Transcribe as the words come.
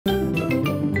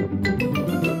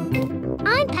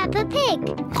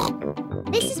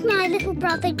Pig. This is my little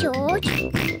brother George.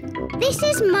 This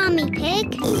is Mummy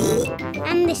Pig.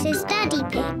 And this is Daddy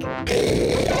Pig.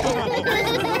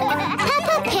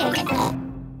 Peppa Pig.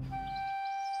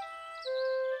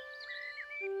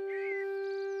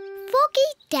 Foggy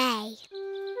day.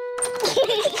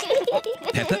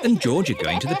 Peppa and George are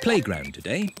going to the playground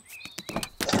today.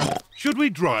 Should we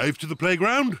drive to the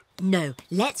playground? No,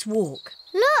 let's walk.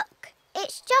 Look,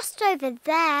 it's just over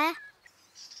there.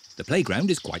 The playground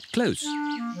is quite close.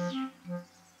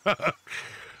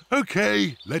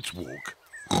 OK, let's walk.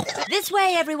 This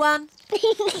way, everyone.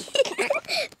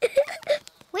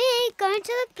 We're going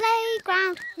to the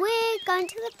playground. We're going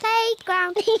to the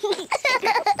playground.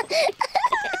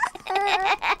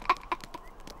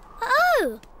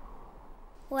 Oh!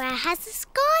 Where has the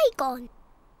sky gone?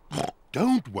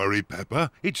 Don't worry,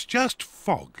 Peppa. It's just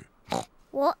fog.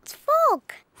 What's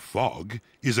fog? Fog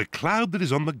is a cloud that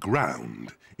is on the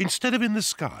ground instead of in the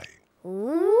sky.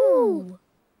 Ooh!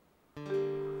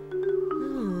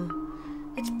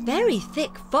 It's very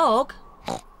thick fog.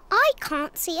 I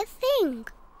can't see a thing.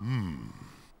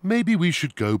 Maybe we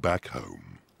should go back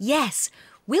home. Yes,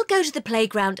 we'll go to the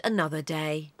playground another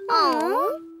day.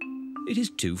 Oh! It is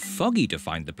too foggy to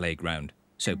find the playground,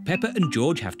 so Peppa and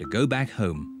George have to go back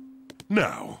home.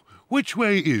 Now, which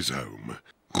way is home?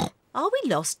 Are we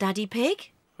lost, Daddy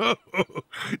Pig?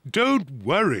 Don't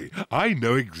worry. I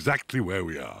know exactly where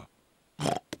we are.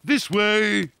 This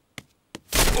way.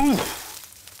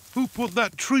 Oof! Who put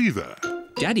that tree there?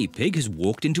 Daddy Pig has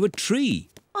walked into a tree.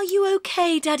 Are you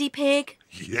OK, Daddy Pig?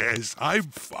 Yes, I'm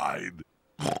fine.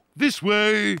 This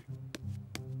way.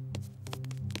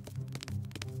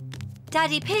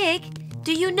 Daddy Pig,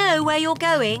 do you know where you're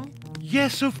going?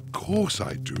 Yes, of course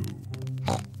I do.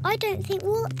 I don't think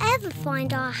we'll ever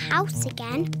find our house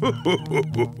again.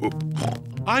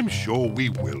 I'm sure we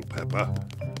will, Peppa.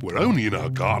 We're only in our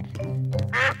garden.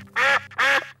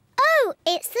 Oh,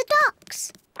 it's the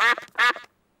ducks.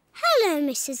 Hello,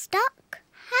 Mrs. Duck.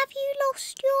 Have you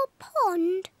lost your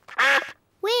pond?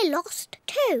 We're lost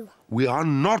too. We are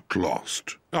not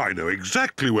lost. I know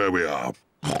exactly where we are.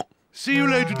 See you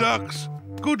later, ducks.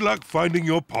 Good luck finding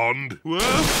your pond.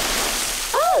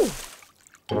 Oh!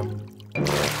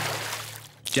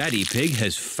 Daddy Pig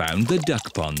has found the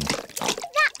duck pond.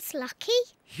 That's lucky.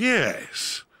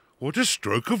 Yes. What a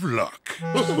stroke of luck.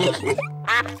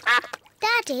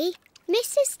 Daddy,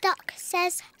 Mrs. Duck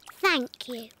says thank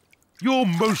you. You're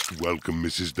most welcome,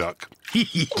 Mrs. Duck.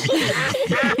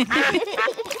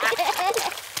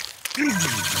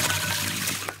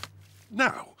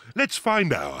 Now, let's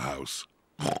find our house.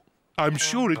 I'm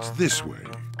sure it's this way.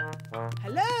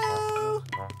 Hello?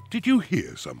 Did you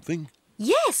hear something?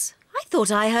 Yes, I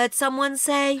thought I heard someone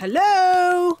say...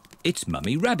 Hello? It's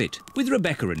Mummy Rabbit with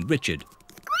Rebecca and Richard.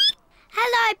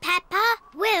 Hello, Peppa.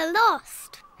 We're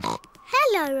lost.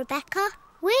 Hello, Rebecca.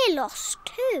 We're lost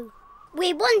too.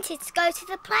 We wanted to go to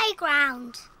the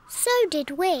playground. So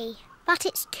did we, but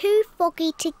it's too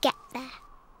foggy to get there.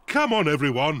 Come on,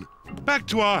 everyone. Back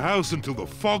to our house until the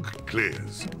fog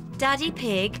clears. Daddy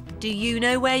Pig, do you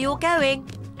know where you're going?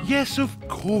 Yes, of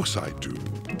course I do.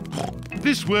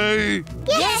 This way.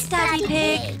 Yes, Daddy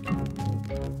Pig.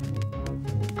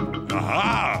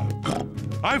 Aha!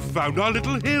 I've found our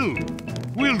little hill.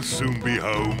 We'll soon be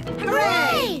home.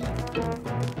 Hooray!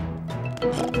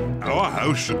 Our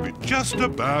house should be just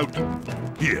about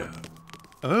here.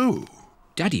 Oh,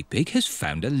 Daddy Pig has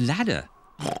found a ladder.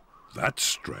 that's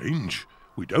strange.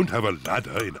 We don't have a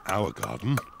ladder in our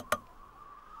garden.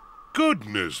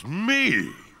 Goodness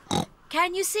me!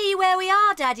 Can you see where we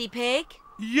are, Daddy Pig?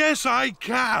 Yes, I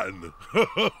can.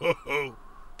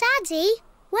 Daddy,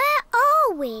 where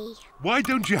are we? Why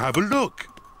don't you have a look?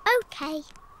 OK.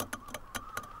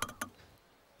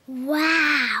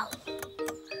 Wow!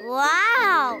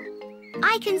 Wow!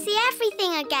 I can see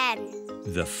everything again.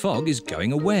 The fog is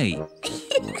going away.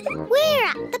 We're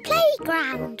at the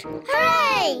playground.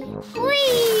 Hooray!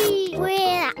 Whee!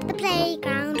 We're at the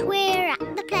playground. We're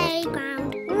at the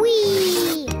playground.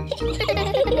 Whee!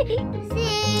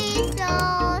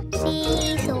 Seesaw,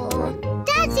 seesaw.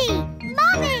 Daddy!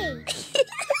 Mummy!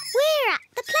 We're at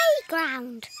the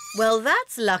playground. Well,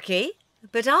 that's lucky.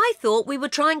 But I thought we were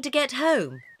trying to get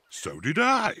home. So did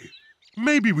I.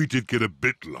 Maybe we did get a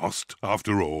bit lost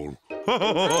after all.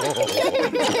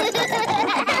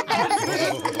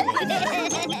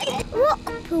 Rock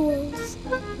pools.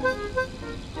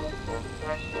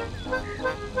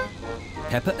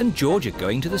 Peppa and George are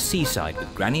going to the seaside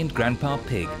with Granny and Grandpa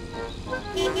Pig.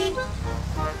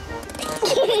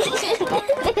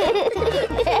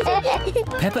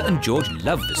 Peppa and George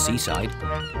love the seaside.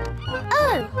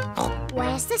 Oh,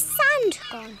 where's the sand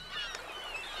gone?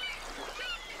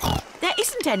 There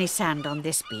isn't any sand on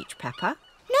this beach, Peppa.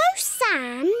 No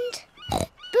sand?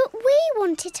 But we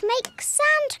wanted to make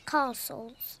sand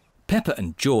castles. Peppa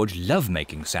and George love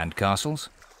making sand castles.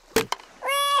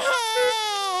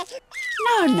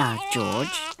 Now, George,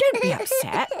 don't be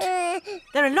upset.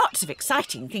 There are lots of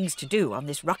exciting things to do on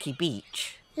this rocky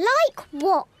beach. Like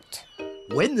what?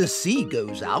 When the sea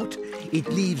goes out, it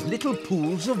leaves little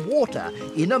pools of water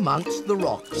in amongst the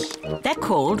rocks. They're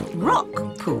called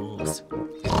rock pools.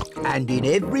 And in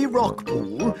every rock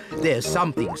pool, there's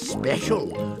something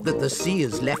special that the sea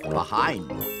has left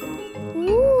behind.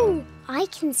 Ooh, I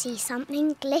can see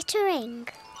something glittering.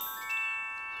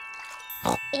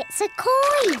 It's a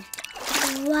coin.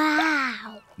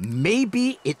 Wow.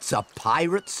 Maybe it's a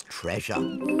pirate's treasure.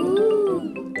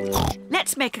 Ooh.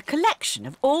 Let's make a collection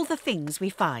of all the things we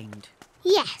find.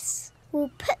 Yes,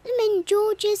 we'll put them in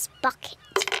George's bucket.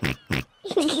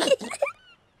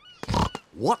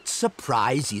 What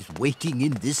surprise is waiting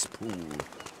in this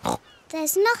pool?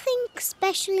 There's nothing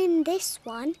special in this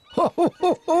one. Ho, ho,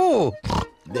 ho, ho!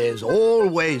 There's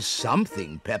always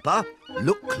something, Peppa.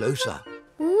 Look closer.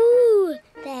 Ooh,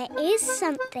 there is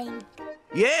something.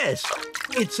 Yes,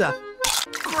 it's a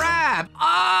crab.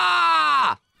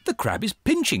 Ah! The crab is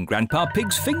pinching Grandpa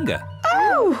Pig's finger.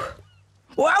 Oh!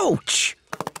 Ouch!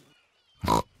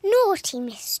 Naughty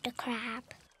Mr. Crab.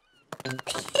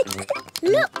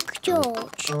 Look,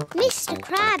 George. Mr.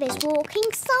 Crab is walking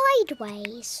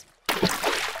sideways.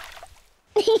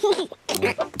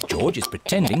 George is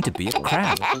pretending to be a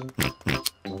crab.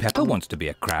 Peppa wants to be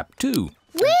a crab too.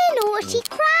 We're naughty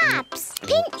crabs.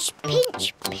 Pinch,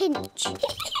 pinch, pinch.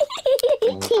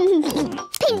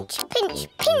 Pinch, pinch,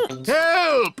 pinch.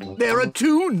 Help! There are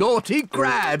two naughty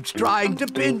crabs trying to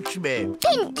pinch me.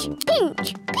 Pinch,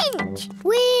 pinch, pinch.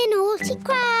 We're naughty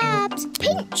crabs.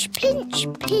 Pinch, pinch,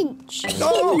 pinch.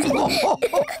 Oh!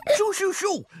 Shoo, shoo,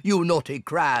 shoo, you naughty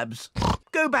crabs.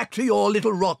 Go back to your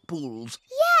little rock pools.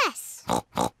 Yes.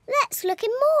 Let's look in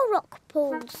more rock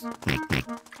pools.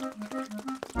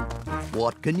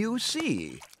 What can you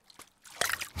see?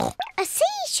 A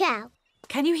seashell.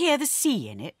 Can you hear the sea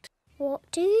in it? What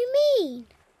do you mean?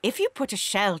 If you put a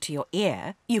shell to your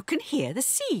ear, you can hear the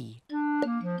sea.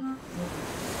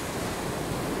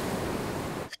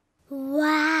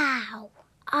 Wow.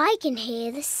 I can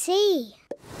hear the sea.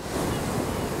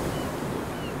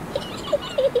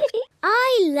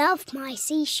 I love my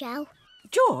seashell.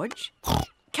 George,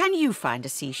 can you find a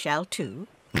seashell too?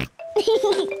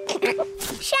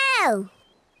 Shell.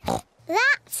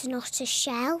 That's not a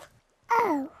shell.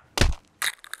 Oh.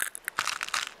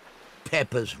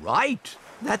 Peppa's right.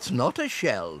 That's not a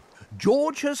shell.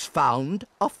 George has found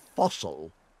a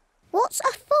fossil. What's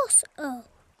a fossil?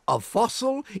 A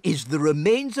fossil is the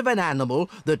remains of an animal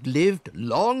that lived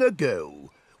long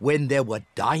ago, when there were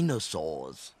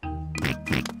dinosaurs.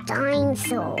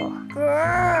 Dinosaur.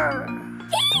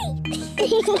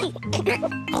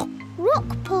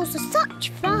 Rock pools are such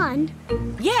fun.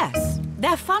 Yes,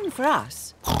 they're fun for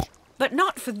us, but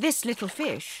not for this little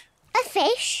fish. A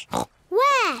fish?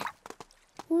 Where?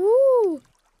 Ooh.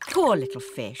 Poor little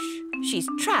fish. She's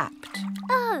trapped.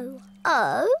 Oh.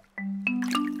 Oh?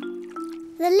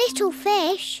 The little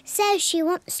fish says she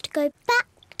wants to go back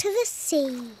to the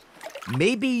sea.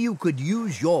 Maybe you could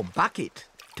use your bucket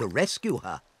to rescue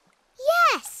her.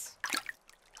 Yes.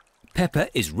 Peppa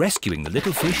is rescuing the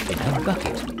little fish in her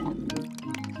bucket.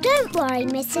 Don't worry,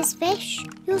 Mrs. Fish.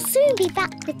 You'll soon be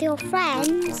back with your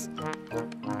friends.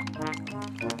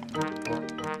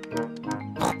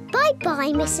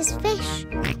 Bye-bye, Mrs. Fish.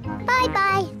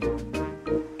 Bye-bye.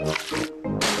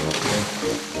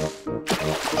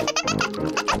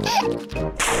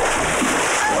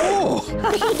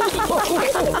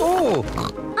 Oh!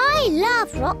 I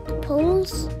love rock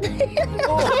pools.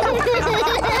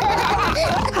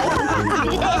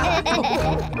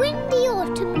 Windy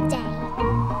autumn day.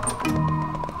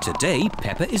 Today,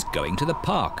 Peppa is going to the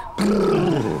park.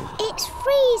 It's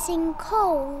freezing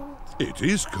cold. It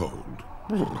is cold.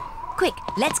 Quick,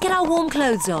 let's get our warm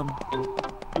clothes on.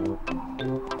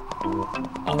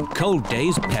 On cold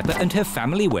days, Peppa and her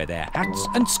family wear their hats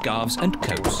and scarves and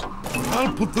coats.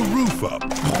 I'll put the roof up.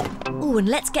 Oh, and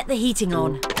let's get the heating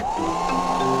on.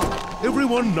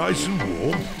 Everyone nice and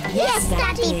warm? Yes,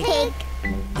 Daddy Pig.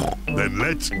 Then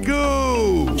let's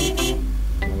go!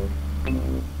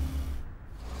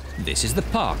 This is the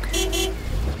park.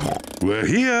 We're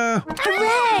here.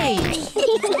 Hooray!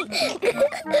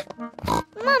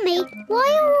 Mummy,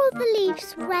 why are all the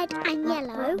leaves red and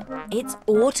yellow? It's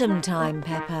autumn time,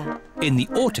 Peppa. In the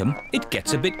autumn, it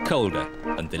gets a bit colder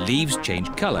and the leaves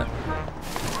change colour.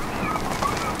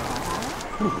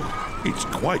 It's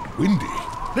quite windy.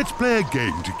 let's play a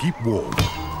game to keep warm.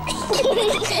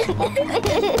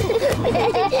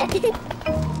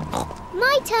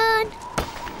 My turn.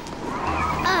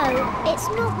 Oh, it's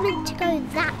not meant to go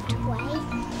that way.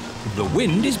 The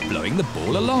wind is blowing the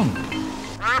ball along.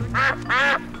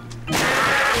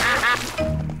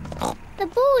 The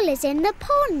ball is in the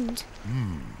pond.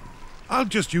 I'll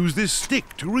just use this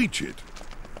stick to reach it.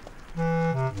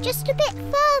 Just a bit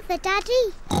further,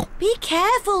 Daddy. Be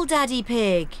careful, Daddy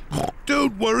Pig.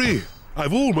 Don't worry,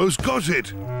 I've almost got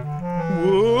it.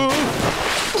 Whoa!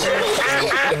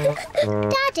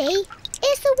 Daddy,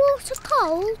 is the water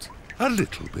cold? A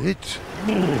little bit.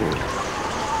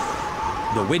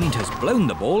 The wind has blown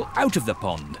the ball out of the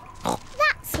pond.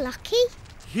 That's lucky.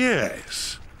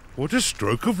 Yes, what a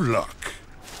stroke of luck.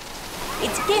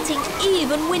 It's getting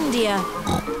even windier.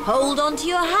 Hold on to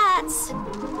your hats.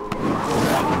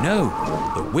 No,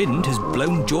 the wind has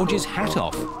blown George's hat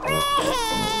off.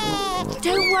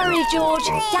 Don't worry, George.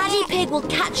 Daddy Pig will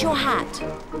catch your hat.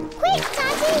 Quick,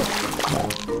 Daddy.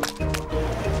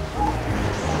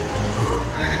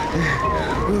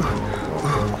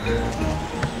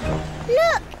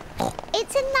 Look,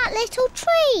 it's in that little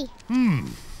tree.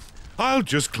 I'll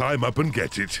just climb up and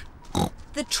get it.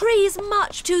 The tree is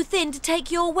much too thin to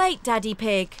take your weight, Daddy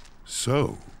Pig.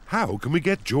 So, how can we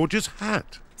get George's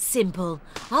hat? Simple.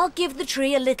 I'll give the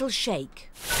tree a little shake.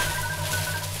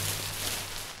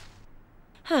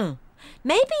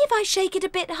 Maybe if I shake it a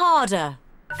bit harder.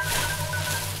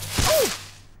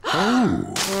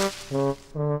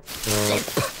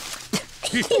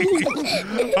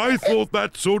 I thought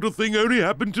that sort of thing only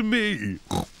happened to me.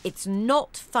 It's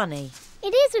not funny.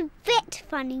 It is a bit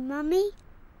funny, Mummy.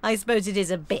 I suppose it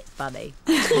is a bit funny.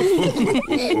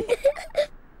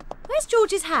 Where's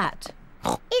George's hat?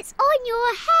 It's on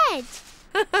your head.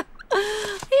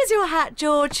 Here's your hat,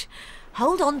 George.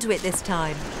 Hold on to it this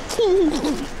time.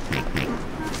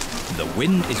 The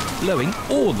wind is blowing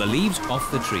all the leaves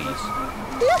off the trees.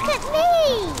 Look at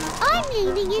me. I'm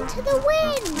leaning into the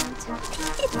wind.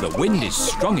 The wind is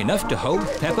strong enough to hold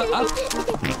Peppa up.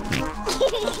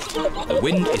 The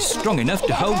wind is strong enough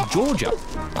to hold George up.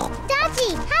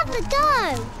 Daddy, have a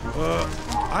go.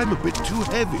 I'm a bit too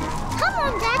heavy. Come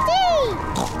on, Daddy.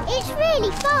 It's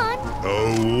really fun.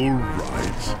 Oh, all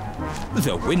right.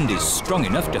 The wind is strong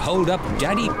enough to hold up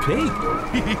Daddy Pig.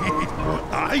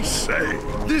 I say,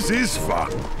 this is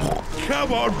fun.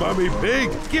 Come on, Mummy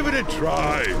Pig, give it a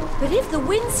try. But if the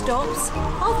wind stops,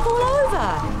 I'll fall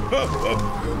over.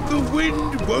 The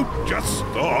wind won't just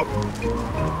stop.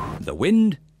 The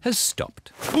wind has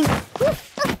stopped.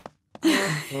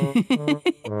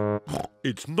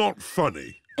 It's not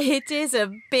funny. It is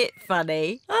a bit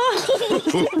funny. Now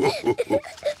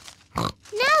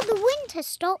the wind has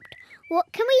stopped.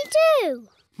 What can we do?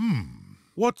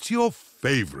 What's your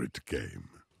favourite game?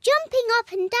 Jumping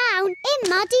up and down in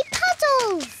muddy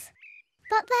puddles.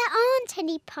 But there aren't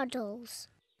any puddles.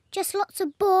 Just lots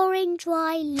of boring,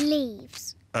 dry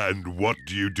leaves. And what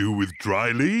do you do with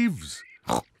dry leaves?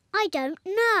 I don't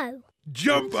know.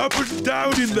 Jump up and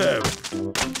down in them.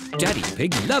 Daddy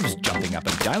Pig loves jumping up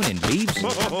and down in leaves.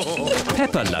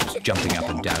 Peppa loves jumping up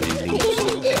and down in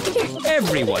leaves.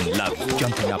 Everyone loves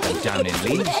jumping up and down in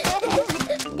leaves.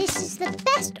 This is the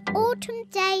best autumn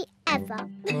day ever.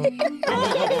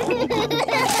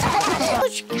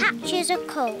 Which catches a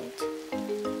cold.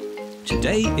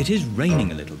 Today it is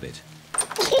raining a little bit.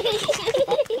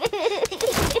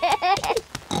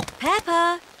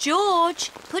 Peppa,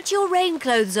 George, put your rain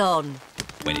clothes on.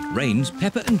 When it rains,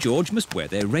 Peppa and George must wear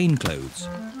their rain clothes.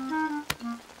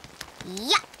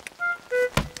 Yuck!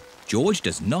 George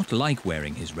does not like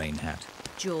wearing his rain hat.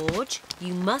 George,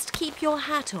 you must keep your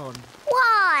hat on.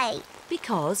 Why?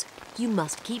 Because you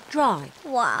must keep dry.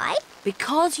 Why?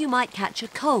 Because you might catch a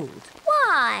cold.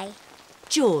 Why?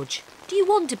 George, do you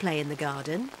want to play in the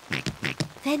garden?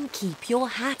 Then keep your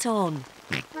hat on.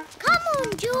 Come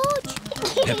on, George.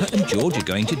 Peppa and George are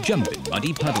going to jump in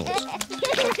muddy puddles.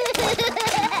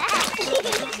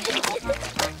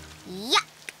 Yuck!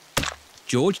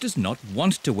 George does not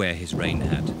want to wear his rain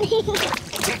hat.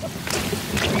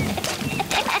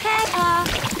 Peppa,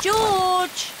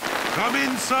 George! Come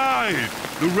inside.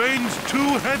 The rain's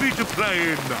too heavy to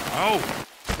play in now.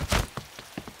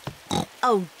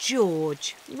 Oh,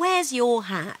 George, where's your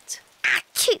hat?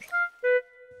 Achoo!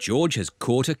 George has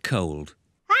caught a cold.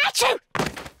 Achoo!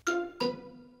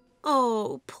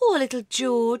 Oh, poor little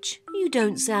George. You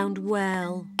don't sound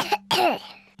well.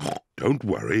 Don't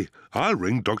worry, I'll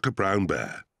ring Dr. Brown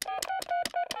Bear.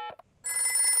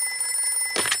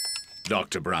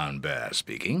 Dr. Brown Bear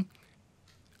speaking.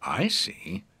 I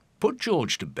see. Put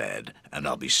George to bed and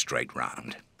I'll be straight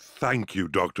round. Thank you,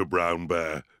 Dr. Brown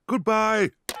Bear. Goodbye.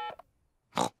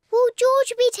 Will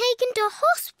George be taken to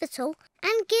hospital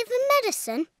and given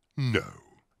medicine? No,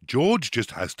 George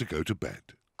just has to go to bed.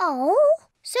 Oh,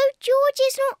 so George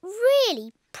is not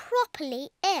really properly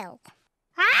ill.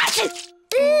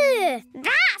 Ugh,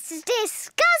 that's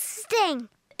disgusting.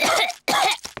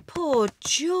 Poor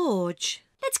George.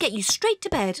 Let's get you straight to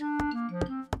bed.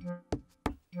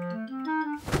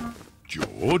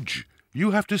 George,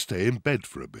 you have to stay in bed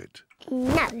for a bit.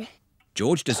 No.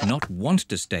 George does not want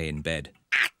to stay in bed.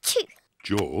 Achoo.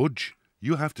 George,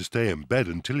 you have to stay in bed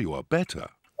until you are better.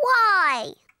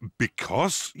 Why?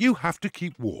 Because you have to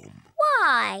keep warm.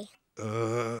 Why?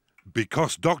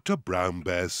 Because Dr. Brown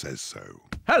Bear says so.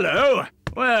 Hello,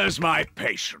 where's my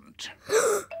patient?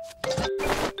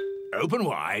 Open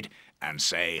wide and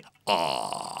say,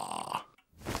 "Ah."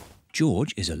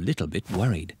 George is a little bit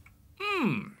worried.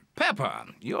 Peppa,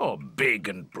 you're big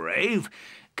and brave.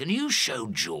 Can you show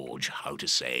George how to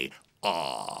say,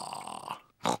 "Ah"?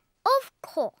 Of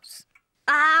course.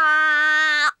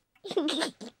 Ah.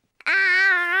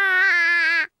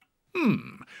 Ah.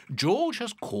 George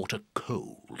has caught a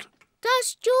cold.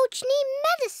 Does George need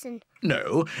medicine?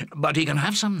 No, but he can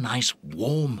have some nice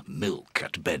warm milk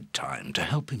at bedtime to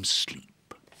help him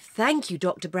sleep. Thank you,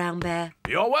 Dr. Brown Bear.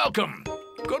 You're welcome.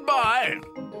 Goodbye.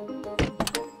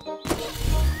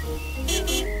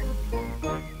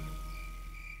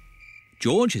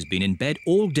 George has been in bed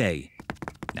all day.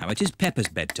 Now it is Peppa's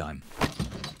bedtime.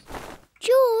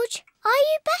 George, are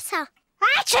you better?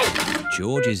 Achoo!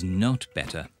 George is not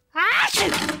better.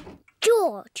 Achoo!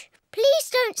 George, please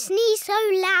don't sneeze so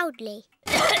loudly.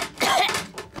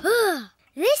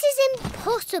 This is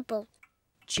impossible.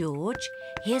 George,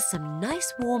 here's some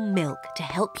nice warm milk to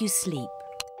help you sleep.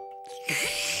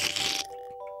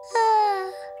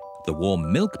 The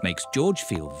warm milk makes George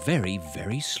feel very,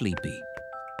 very sleepy.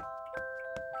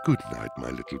 Good night,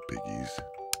 my little piggies.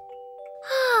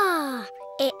 Ah,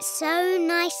 it's so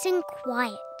nice and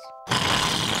quiet.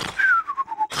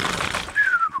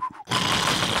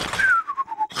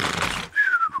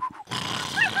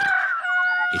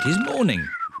 It is morning.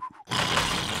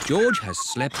 George has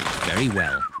slept very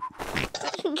well.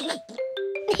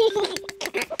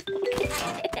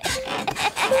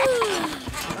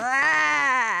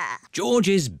 George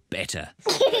is better.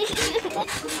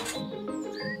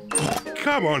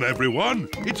 Come on, everyone.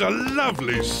 It's a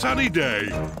lovely sunny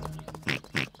day.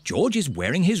 George is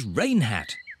wearing his rain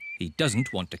hat. He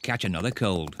doesn't want to catch another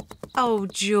cold. Oh,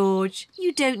 George,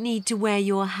 you don't need to wear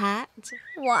your hat.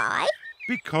 Why?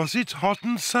 Because it's hot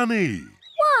and sunny.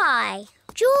 Why?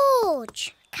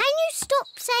 George, can you stop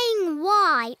saying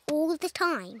why all the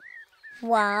time?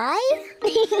 Why?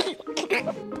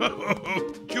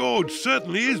 George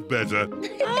certainly is better.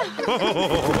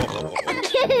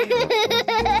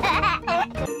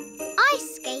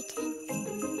 Ice skating.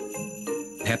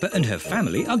 Peppa and her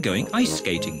family are going ice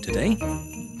skating today.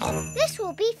 This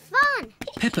will be fun.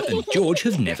 Peppa and George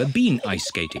have never been ice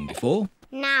skating before.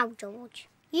 Now, George,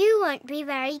 you won't be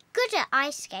very good at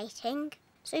ice skating,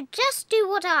 so just do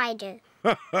what I do.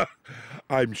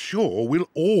 I'm sure we'll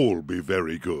all be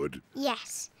very good.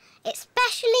 Yes,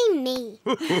 especially me.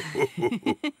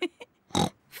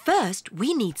 First,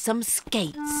 we need some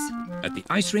skates. At the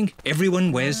ice rink,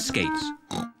 everyone wears skates.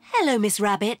 Hello, Miss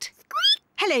Rabbit.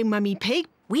 Hello, Mummy Pig.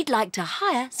 We'd like to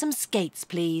hire some skates,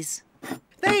 please.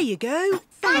 There you go.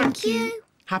 Thank you.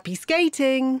 Happy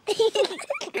skating.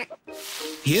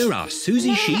 Here are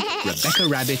Susie Sheep, Rebecca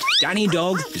Rabbit, Danny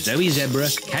Dog, Zoe Zebra,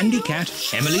 Candy Cat,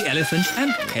 Emily Elephant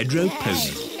and Pedro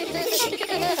Pony.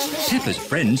 Peppa's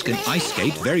friends can ice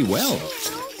skate very well.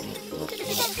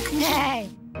 No.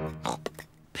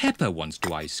 Peppa wants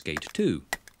to ice skate too.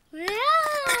 Hello,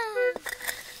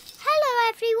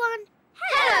 everyone.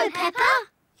 Hello, Peppa.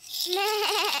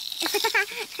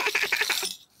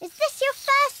 Is this your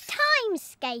first time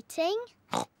skating?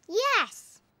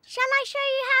 Yes. Shall I show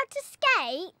you how to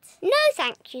skate? No,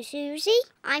 thank you, Susie.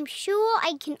 I'm sure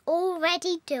I can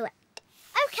already do it.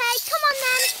 OK, come on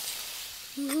then.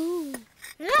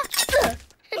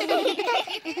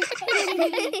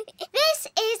 This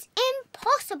is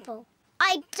impossible.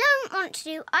 I don't want to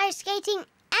do ice skating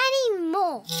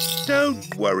anymore.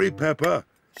 Don't worry, Peppa.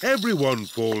 Everyone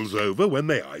falls over when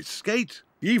they ice skate.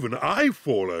 Even I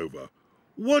fall over.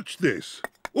 Watch this.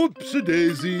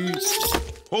 Oops-a-daisy.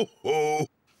 Ho-ho.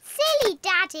 Silly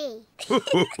Daddy.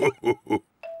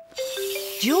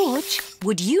 George,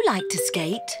 would you like to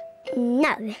skate?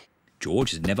 No.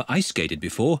 George has never ice skated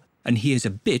before and he is a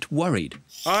bit worried.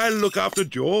 I'll look after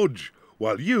George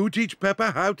while you teach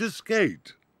Peppa how to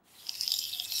skate.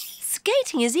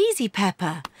 Skating is easy,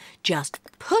 Peppa. Just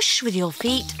push with your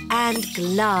feet and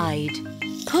glide.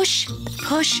 Push,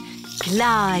 push,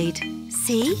 glide.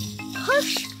 See?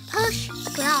 Push, push,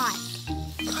 glide.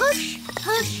 Push,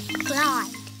 push,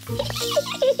 glide.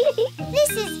 This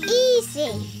is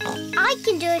easy. I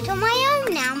can do it on my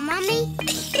own now, Mummy.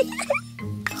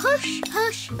 Push,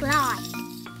 push, glide.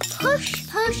 Push,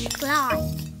 push,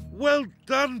 glide. Well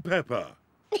done, Peppa.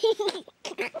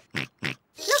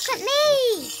 Look at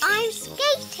me! I'm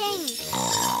skating.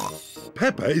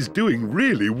 Peppa is doing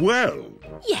really well.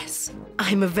 Yes,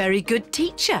 I'm a very good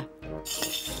teacher.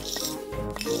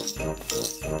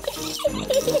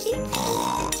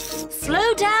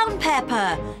 Slow down,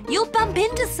 Peppa. You'll bump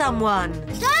into someone.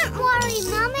 Don't worry,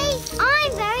 Mummy.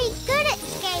 I'm very good at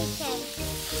skating.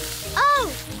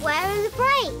 Oh, where are the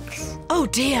brakes? Oh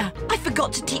dear, I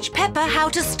forgot to teach Peppa how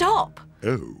to stop.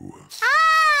 Oh.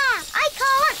 Ah! I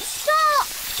can't stop!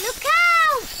 Look out!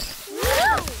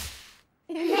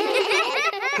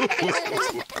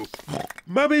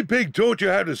 Mummy Pig taught you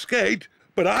how to skate,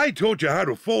 but I taught you how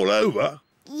to fall over.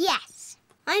 Yes,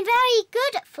 I'm very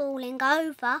good at falling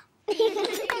over.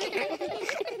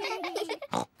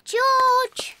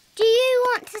 George, do you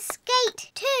want to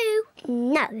skate too?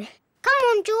 No. Come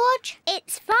on, George.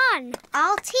 It's fun.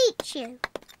 I'll teach you.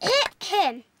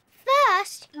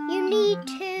 First, you need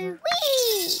to...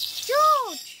 Whee!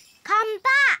 George, come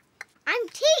back. I'm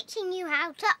teaching you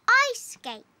how to ice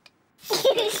skate.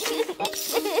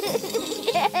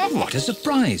 What a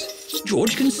surprise!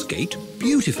 George can skate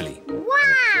beautifully.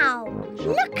 Wow!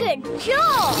 Look at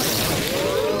George!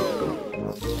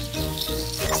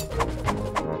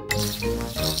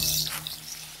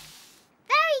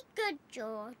 Very good,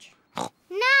 George.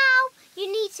 Now you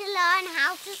need to learn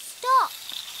how to stop.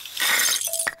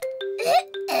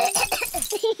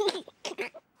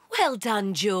 Well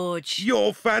done, George.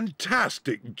 You're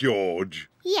fantastic, George.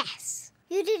 Yes,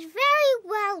 you did very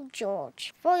well,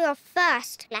 George, for your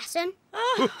first lesson.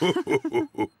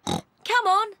 Come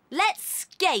on, let's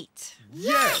skate.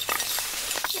 Yes!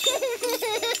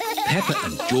 Peppa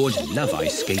and George love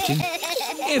ice skating.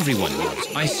 Everyone loves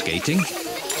ice skating.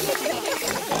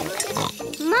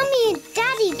 Mummy and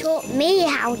Daddy taught me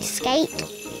how to skate,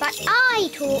 but I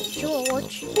taught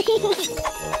George.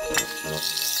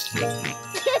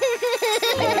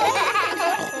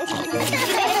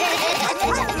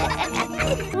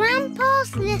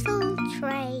 Grandpa's little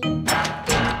train.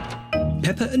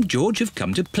 Peppa and George have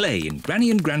come to play in Granny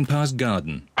and Grandpa's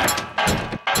garden.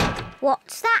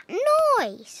 What's that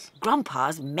noise?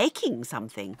 Grandpa's making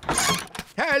something.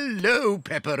 Hello,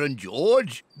 Peppa and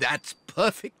George. That's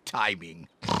perfect timing.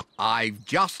 I've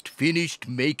just finished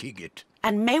making it.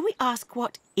 And may we ask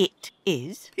what it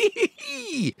is?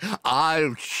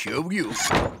 I'll show you.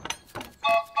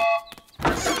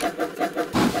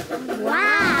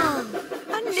 Wow!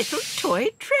 A little toy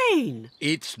train.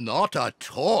 It's not a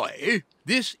toy.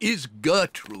 This is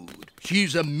Gertrude.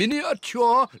 She's a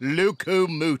miniature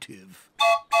locomotive.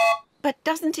 But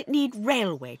doesn't it need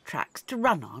railway tracks to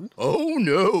run on? Oh,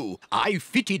 no. I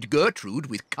fitted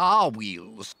Gertrude with car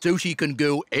wheels so she can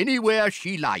go anywhere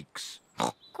she likes.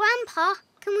 Grandpa,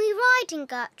 can we ride in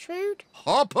Gertrude?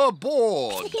 Hop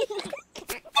aboard.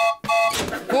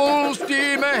 Full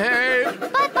steam ahead.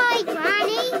 Bye-bye,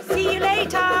 Granny. See you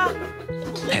later.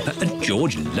 Peppa and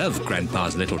George love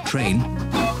Grandpa's little train.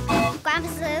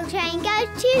 Grandpa's little train goes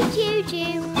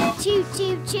choo-choo-choo,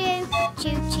 choo-choo-choo,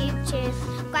 choo-choo-choo.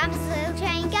 Grandpa's little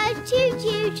train goes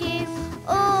choo-choo-choo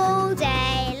all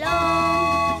day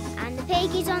long. And the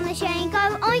piggies on the train go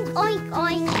oink, oink,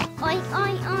 oink, oink,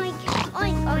 oink, oink,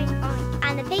 oink, oink, oink.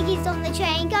 And the piggies on the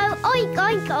train go oink,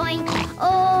 oink, oink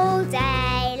all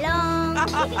day long.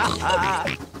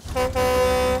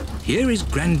 Here is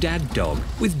Grandad Dog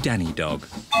with Danny Dog.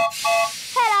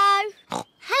 Hello.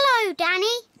 Hello,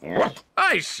 Danny.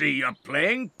 I see you're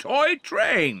playing toy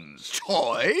trains.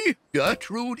 Toy?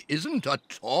 Gertrude isn't a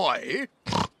toy.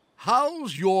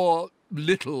 How's your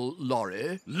little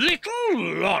lorry? Little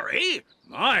lorry?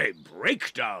 My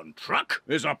breakdown truck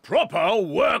is a proper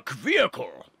work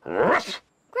vehicle.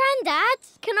 Grandad,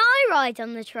 can I ride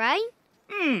on the train?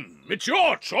 It's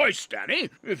your choice, Danny.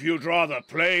 If you'd rather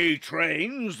play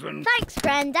trains than... Thanks,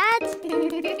 Grandad.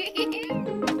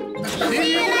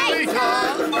 See you later.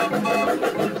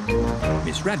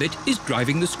 Miss Rabbit is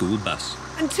driving the school bus.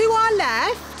 And to our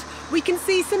left, we can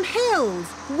see some hills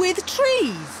with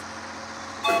trees.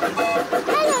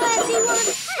 Hello, everyone.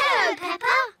 Hello,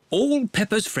 Peppa. All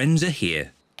Peppa's friends are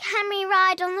here. Can we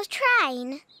ride on the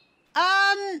train?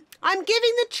 I'm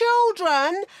giving the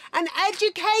children an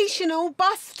educational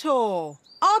bus tour.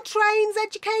 Are trains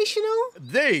educational?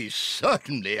 They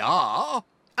certainly are.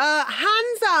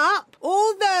 Hands up,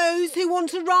 all those who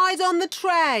want to ride on the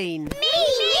train.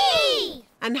 Me!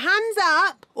 And hands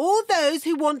up, all those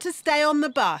who want to stay on the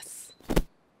bus.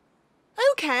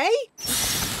 OK.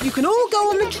 You can all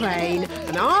go on the train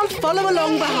and I'll follow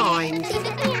along behind.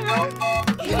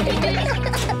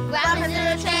 Grandpa's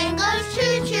little train goes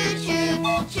choo-choo-choo,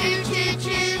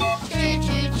 choo-choo-choo,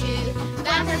 choo-choo-choo.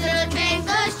 Grandpa's little train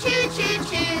goes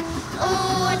choo-choo-choo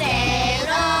all day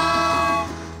long.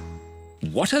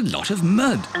 What a lot of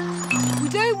mud! We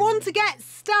don't want to get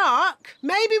stuck.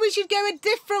 Maybe we should go a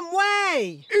different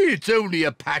way. It's only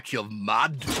a patch of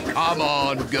mud. Come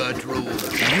on, Gertrude.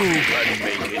 You can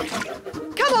make it.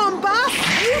 Come on, bus.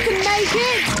 You can make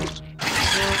it.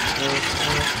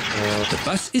 The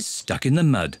bus is stuck in the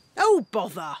mud. Oh,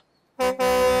 bother.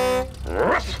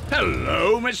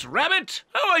 Hello, Miss Rabbit.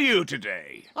 How are you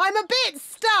today? I'm a bit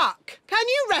stuck. Can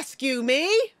you rescue me?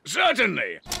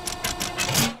 Certainly.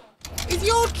 Is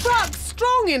your truck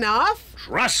strong enough?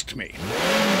 Trust me.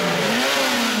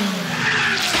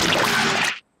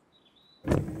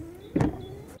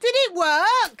 Did it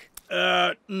work?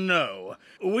 No.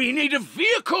 We need a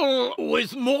vehicle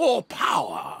with more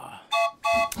power.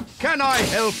 Can I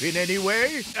help in any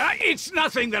way? It's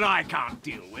nothing that I can't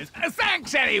deal with.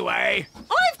 Thanks anyway.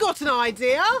 I've got an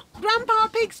idea. Grandpa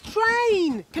Pig's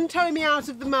train can tow me out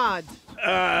of the mud.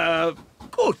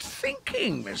 Good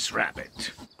thinking, Miss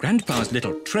Rabbit. Grandpa's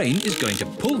little train is going to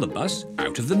pull the bus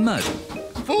out of the mud.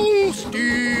 Full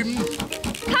steam.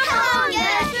 Come on,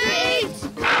 Gertrude!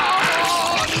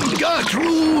 On,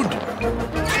 Gertrude!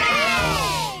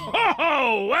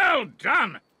 Oh, well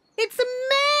done. It's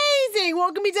amazing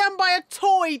what can be done by a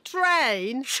toy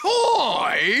train.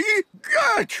 Toy?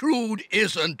 Gertrude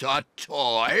isn't a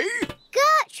toy.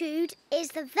 Gertrude is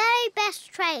the very best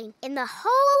train in the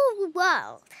whole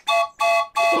world.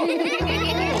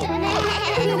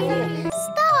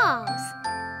 Stars!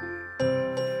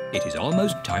 It is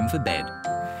almost time for bed.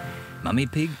 Mummy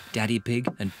Pig, Daddy Pig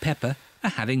and Peppa are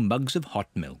having mugs of hot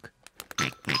milk.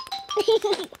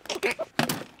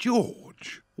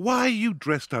 George, why are you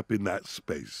dressed up in that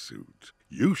spacesuit?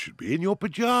 You should be in your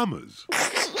pyjamas.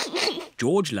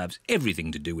 George loves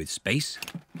everything to do with space.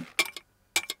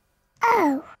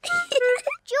 Oh.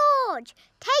 George,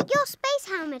 take your space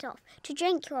helmet off to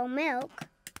drink your milk.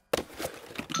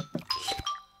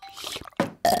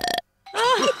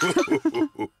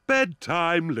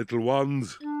 Bedtime, little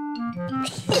ones.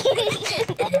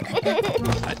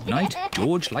 At night,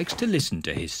 George likes to listen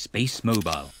to his space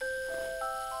mobile.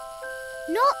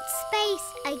 Not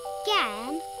space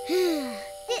again.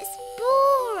 It's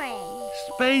boring.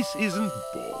 Space isn't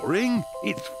boring.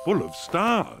 It's full of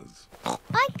stars.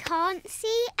 I can't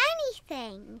see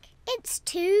anything. It's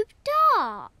too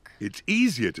dark. It's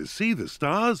easier to see the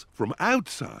stars from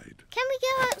outside. Can we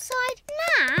go outside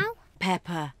now?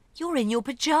 Peppa, you're in your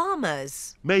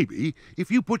pyjamas. Maybe if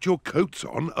you put your coats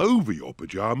on over your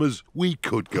pyjamas, we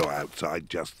could go outside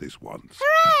just this once.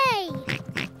 Hooray!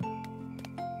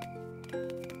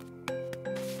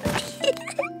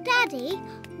 Daddy,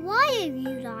 why are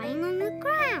you lying on the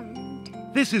ground?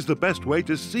 This is the best way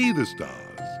to see the stars.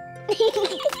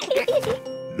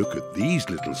 Look at these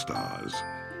little stars.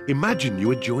 Imagine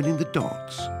you are joining the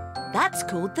dots. That's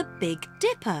called the Big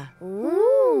Dipper.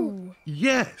 Ooh!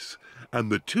 Yes,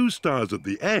 and the two stars at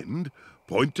the end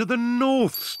point to the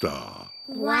North Star.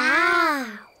 Wow!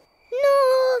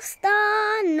 North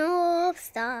Star, North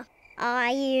Star, are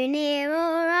you near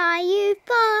or are you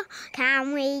far?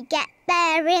 Can we get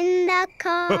there in the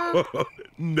car?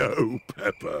 No,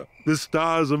 Peppa. The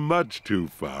stars are much too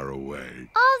far away.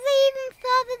 Are they even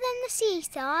further than the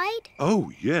seaside?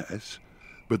 Oh, yes,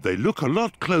 but they look a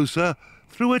lot closer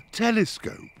through a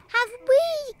telescope. Have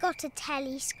we got a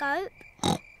telescope?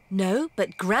 No,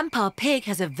 but Grandpa Pig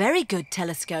has a very good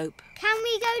telescope. Can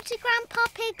we go to Grandpa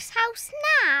Pig's house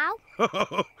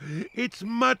now? It's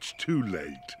much too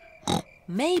late.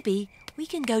 Maybe we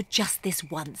can go just this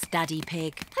once, Daddy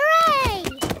Pig. Hooray!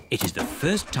 It is the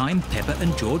first time Peppa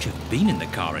and George have been in the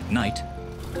car at night.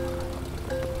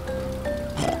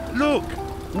 Look,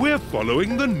 we're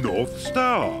following the North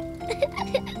Star.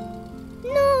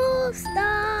 North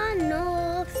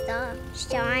Star,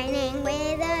 shining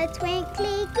with a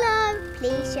twinkly glow.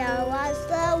 Please show us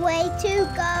the way to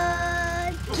go.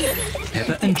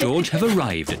 Peppa and George have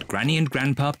arrived at Granny and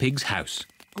Grandpa Pig's house.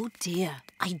 Oh dear,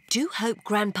 I do hope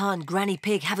Grandpa and Granny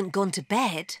Pig haven't gone to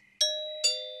bed.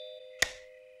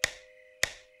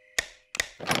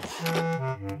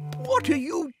 What are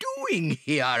you doing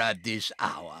here at this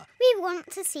hour? We want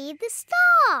to see the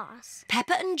stars.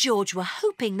 Peppa and George were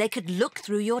hoping they could look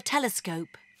through your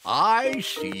telescope. I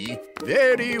see.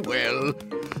 Very well.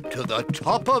 To the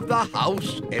top of the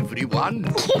house, everyone.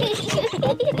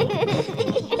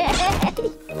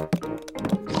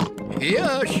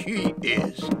 Here she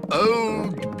is,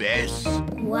 Old Bess.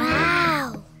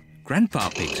 Wow! Grandpa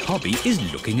Pig's hobby is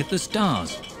looking at the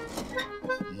stars.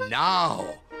 Now,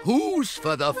 who's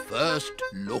for the first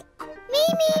look?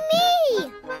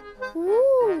 Me!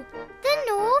 Ooh, the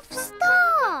North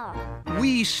Star!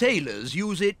 We sailors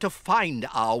use it to find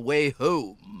our way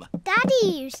home. Daddy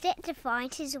used it to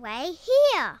find his way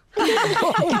here.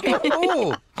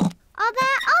 Oh, Are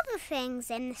there other things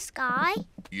in the sky?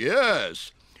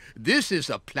 yes. This is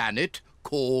a planet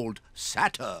called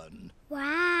Saturn.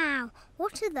 Wow,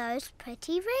 what are those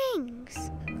pretty rings?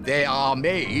 They are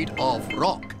made of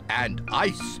rock and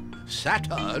ice.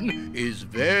 Saturn is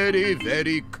very,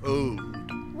 very cold.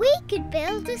 We could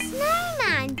build a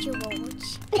snowman,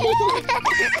 George.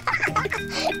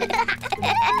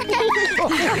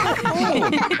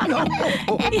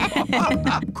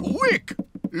 Quick!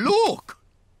 Look!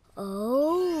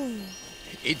 Oh.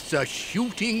 It's a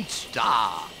shooting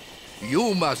star.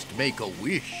 You must make a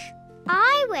wish.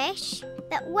 I wish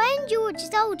that when George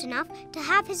is old enough to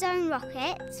have his own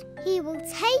rocket, he will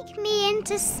take me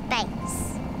into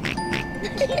space.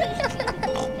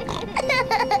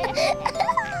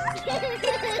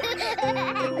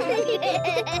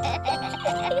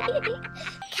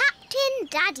 Captain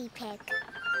Daddy Pig.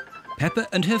 Peppa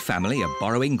and her family are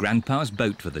borrowing Grandpa's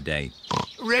boat for the day.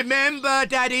 Remember,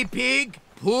 Daddy Pig,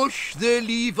 push the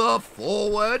lever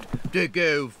forward to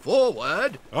go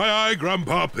forward Aye,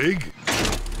 Grandpa Pig.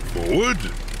 Forward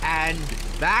and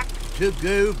back to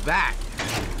go back.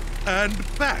 and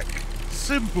back.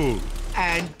 Simple.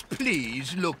 And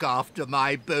please look after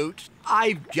my boat.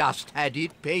 I've just had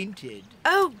it painted.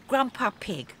 Oh, Grandpa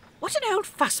Pig, what an old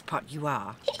fusspot you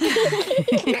are.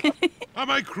 Are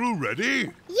my crew ready?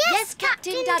 Yes,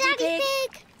 Captain Daddy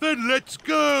Pig. Then let's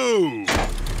go.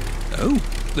 Oh,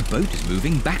 the boat is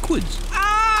moving backwards.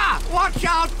 Ah! Watch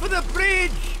out for the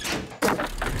bridge!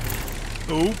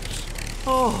 Oops.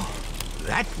 Oh,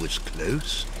 that was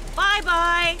close.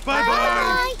 Bye-bye.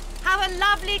 Bye-bye. Have a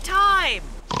lovely time.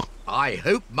 I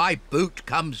hope my boat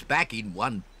comes back in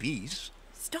one piece.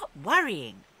 Stop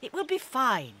worrying. It will be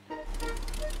fine.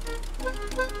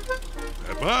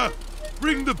 Peppa,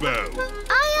 ring the bell.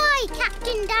 Aye,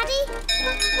 Captain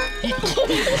Daddy.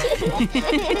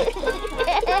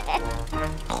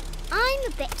 I'm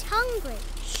a bit hungry.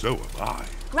 So am I.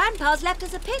 Grandpa's left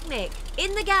us a picnic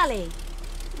in the galley.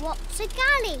 What's a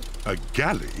galley? A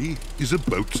galley is a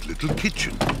boat's little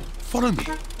kitchen. Follow me.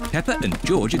 Peppa and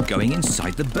George are going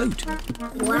inside the boat.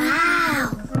 Wow.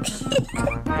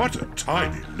 What a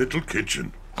tiny little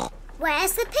kitchen.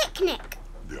 Where's the picnic?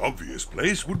 The obvious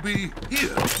place would be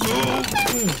here. Oh,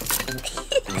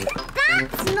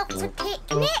 That's not a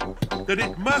picnic. then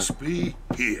it must be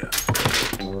here.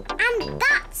 And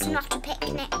that's not a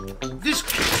picnic. This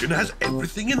kitchen has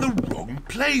everything in the wrong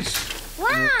place. Wow,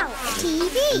 a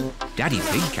TV. Daddy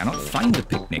Pig cannot find the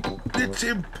picnic. It's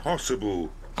impossible.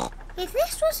 If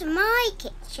this was my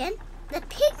kitchen, the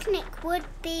picnic would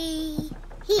be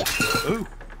here. Oh,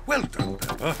 well done,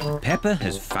 Peppa. Peppa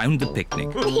has found the picnic.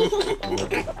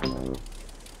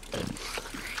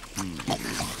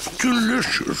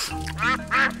 Delicious.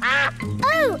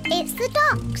 Oh, it's the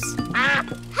ducks.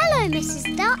 Hello,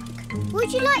 Mrs. Duck.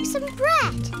 Would you like some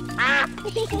bread?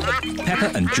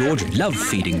 Peppa and George love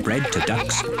feeding bread to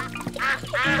ducks.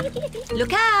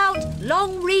 Look out!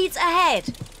 Long reeds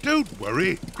ahead. Don't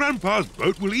worry. Grandpa's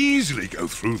boat will easily go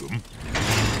through them.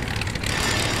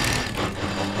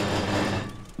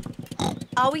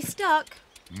 Are we stuck?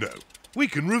 No, we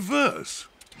can reverse.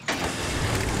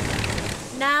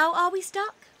 Now are we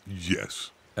stuck?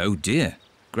 Yes. Oh dear,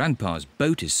 Grandpa's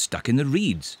boat is stuck in the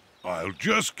reeds. I'll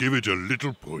just give it a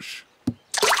little push.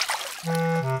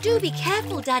 Do be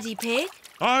careful, Daddy Pig.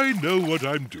 I know what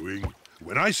I'm doing.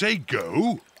 When I say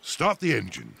go, start the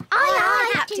engine. Aye,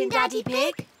 Captain Daddy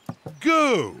Pig.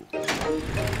 Go!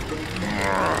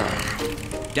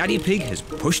 Daddy Pig has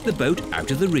pushed the boat out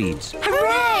of the reeds.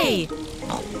 Hooray!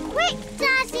 Quick,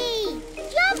 Daddy!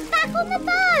 Jump back on the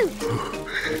boat!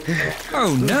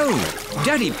 Oh no!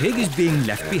 Daddy Pig is being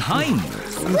left behind.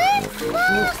 Swim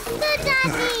faster,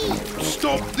 Daddy!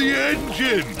 Stop the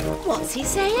engine! What's he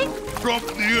saying? Stop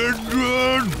the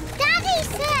engine! Daddy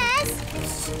says,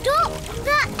 stop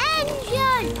the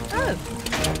engine! Oh.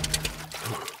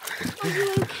 Are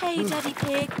you okay, Daddy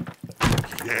Pig?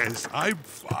 Yes, I'm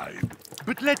fine.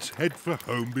 But let's head for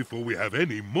home before we have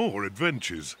any more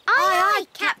adventures. Aye,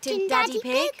 Captain Daddy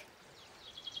Pig.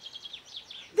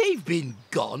 They've been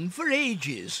gone for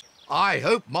ages. I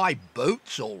hope my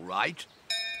boat's all right.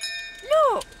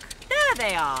 Look, there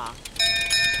they are.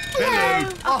 Hello.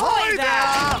 Ahoy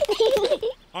there!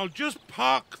 I'll just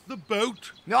park the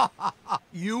boat.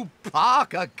 You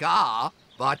park a car,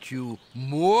 but you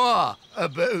moor a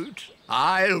boat.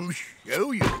 I'll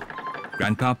show you.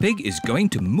 Grandpa Pig is going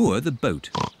to moor the boat.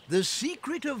 The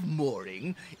secret of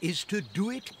mooring is to do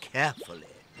it carefully.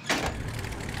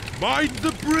 Mind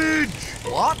the bridge.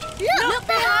 What? Look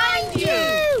behind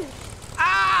you!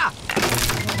 Ah!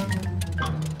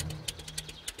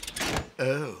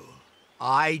 Oh,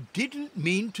 I didn't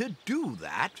mean to do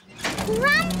that.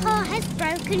 Grandpa has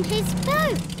broken his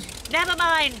boat. Never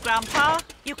mind, Grandpa.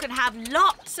 You can have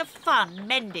lots of fun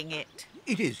mending it.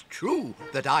 It is true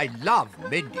that I love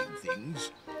mending things.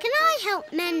 Can I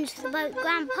help mend the boat,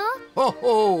 Grandpa?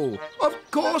 Oh, of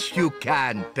course you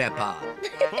can, Peppa.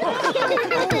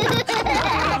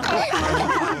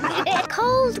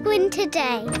 Cold winter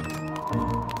day.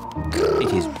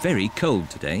 It is very cold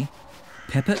today.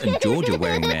 Peppa and George are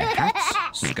wearing their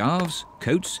hats, scarves,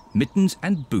 coats, mittens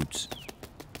and boots.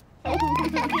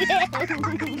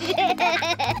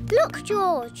 Look,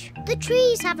 George, the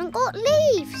trees haven't got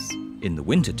leaves. In the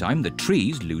wintertime, the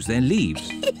trees lose their leaves.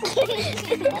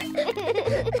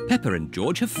 Peppa and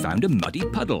George have found a muddy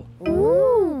puddle.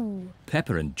 Ooh.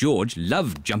 Peppa and George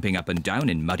love jumping up and down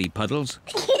in muddy puddles.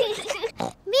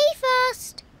 Me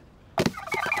first.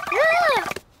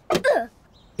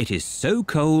 It is so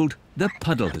cold, the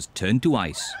puddle has turned to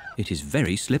ice. It is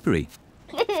very slippery.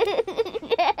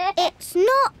 It's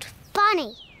not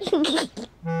funny.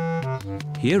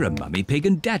 Here are Mummy Pig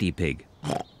and Daddy Pig.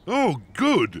 Oh,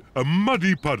 good. A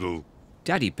muddy puddle.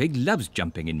 Daddy Pig loves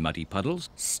jumping in muddy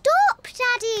puddles. Stop,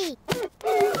 Daddy.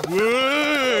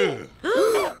 Whoa!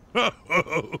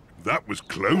 That was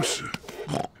close.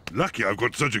 Lucky I've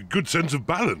got such a good sense of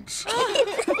balance.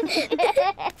 Daddy,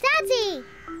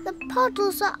 the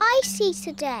puddles are icy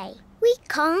today. We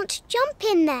can't jump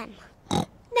in them.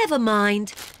 Never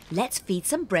mind. Let's feed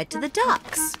some bread to the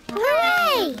ducks.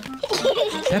 Hooray!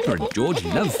 Peppa and George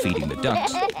love feeding the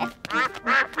ducks.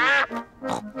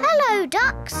 Hello,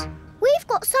 ducks. We've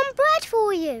got some bread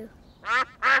for you.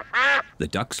 The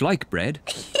ducks like bread.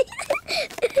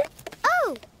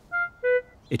 Oh!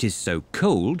 It is so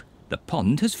cold, the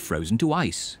pond has frozen to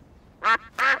ice.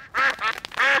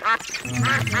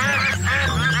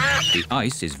 The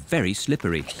ice is very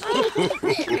slippery.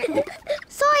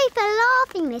 Sorry for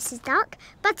laughing, Mrs. Duck,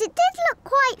 but it did look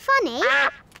quite funny.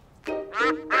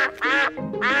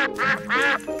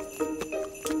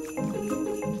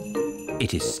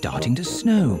 It is starting to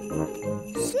snow.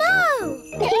 Snow!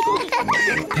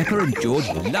 Peppa and George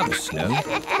love snow.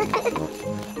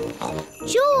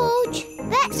 George,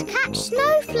 let's catch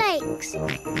snowflakes.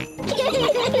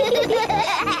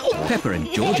 Peppa and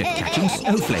George are catching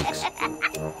snowflakes.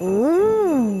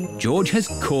 Ooh. George has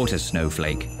caught a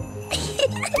snowflake.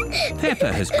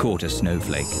 Peppa has caught a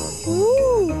snowflake.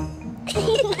 Ooh.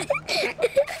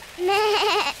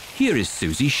 Here is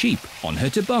Susie Sheep on her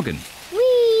toboggan.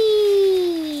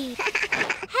 Whee!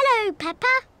 Hello,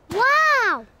 Peppa.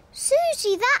 Wow!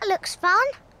 Susie, that looks fun.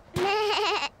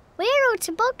 We're all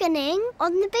tobogganing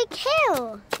on the big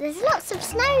hill. There's lots of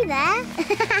snow there.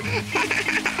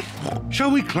 Shall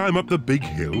we climb up the big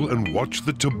hill and watch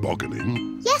the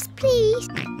tobogganing? Yes, please.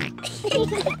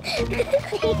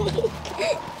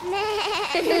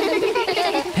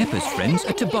 Peppa's friends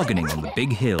are tobogganing on the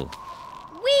big hill.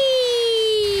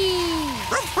 Whee!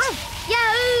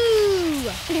 Yahoo!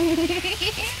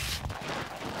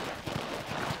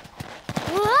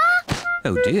 What?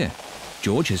 Oh dear,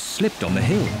 George has slipped on the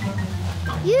hill.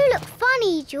 You look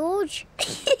funny, George.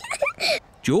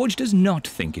 George does not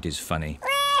think it is funny.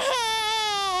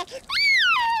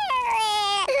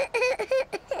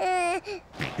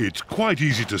 It's quite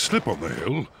easy to slip on the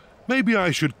hill. Maybe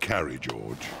I should carry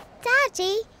George.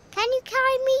 Daddy, can you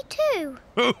carry me too?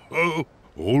 Oh,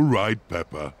 all right,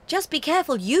 Peppa. Just be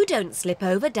careful you don't slip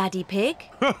over, Daddy Pig.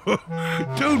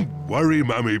 Don't worry,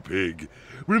 Mummy Pig.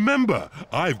 Remember,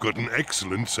 I've got an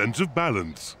excellent sense of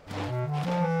balance.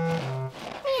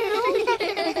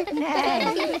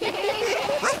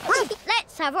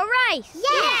 Let's have a race.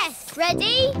 Yes!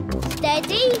 Ready,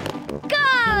 steady,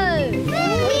 go!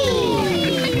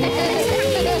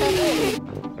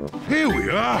 Here we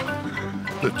are,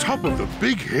 the top of the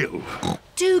big hill.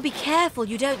 Do be careful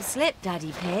you don't slip,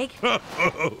 Daddy Pig.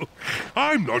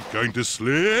 I'm not going to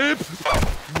slip.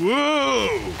 Whoa!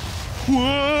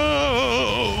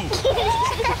 Whoa!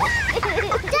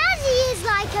 Daddy is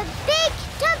like a big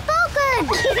toboggan.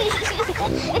 Whee!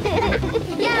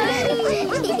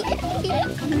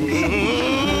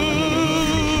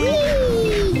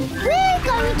 We're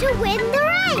going to win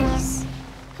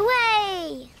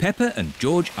Peppa and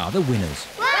George are the winners.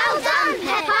 Well done,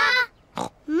 Peppa!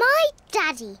 My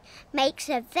daddy makes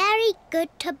a very good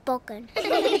toboggan.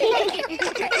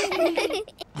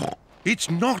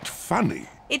 It's not funny.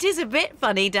 It is a bit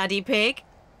funny, Daddy Pig.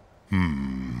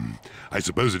 I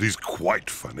suppose it is quite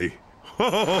funny.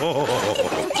 The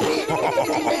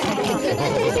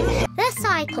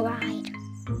cycle ride.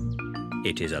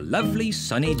 It is a lovely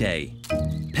sunny day.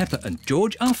 Peppa and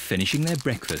George are finishing their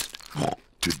breakfast.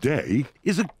 Today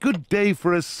is a good day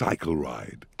for a cycle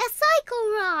ride. A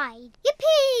cycle ride.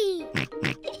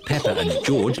 Yippee! Peppa and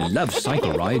George love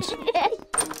cycle rides.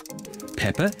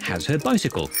 Peppa has her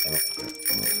bicycle.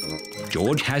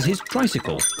 George has his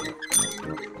tricycle.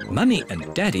 Mummy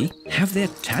and Daddy have their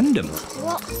tandem.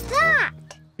 What's that?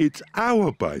 It's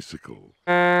our bicycle.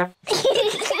 I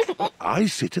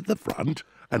sit at the front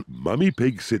and Mummy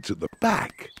Pig sits at the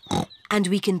back. And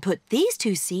we can put these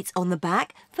two seats on the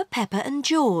back for Peppa and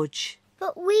George.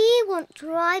 But we want to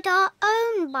ride our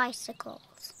own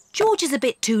bicycles. George is a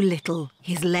bit too little.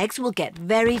 His legs will get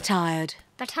very tired.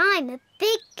 But I'm a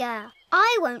big girl.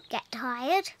 I won't get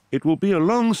tired. It will be a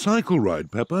long cycle ride,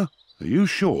 Peppa. Are you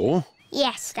sure?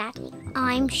 Yes, Daddy,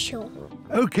 I'm sure.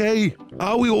 OK,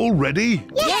 are we all ready?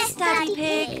 Yes, Daddy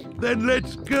Pig. Then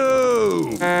let's go!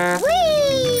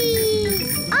 Whee!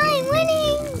 I'm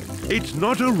winning! It's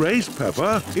not a race,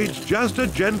 Peppa. It's just a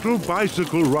gentle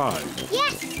bicycle ride.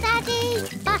 Yes, Daddy,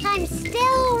 but I'm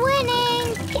still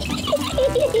winning.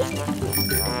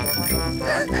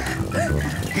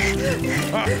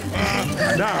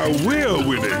 Now we're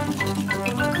winning.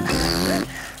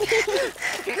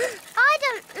 I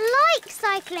don't like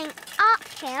cycling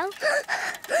uphill.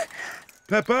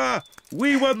 Peppa,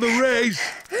 we won the race.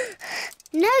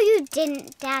 No, you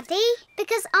didn't, Daddy,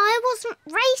 because I wasn't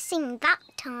racing that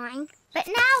time. But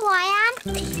now I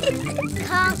am.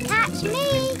 Can't catch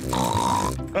me.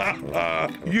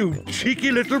 You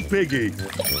cheeky little piggy.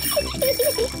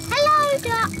 Hello,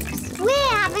 ducks.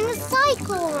 We're having a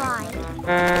cycle ride.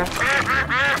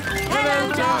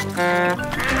 Hello, Duck.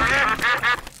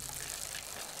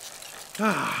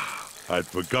 I'd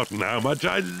forgotten how much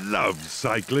I love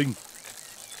cycling.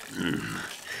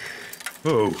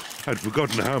 Oh, I'd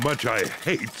forgotten how much I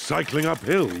hate cycling up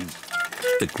hills.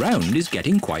 The ground is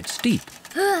getting quite steep.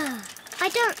 I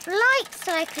don't like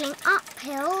cycling up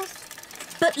hills.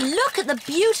 But look at the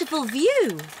beautiful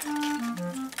view.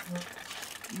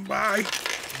 My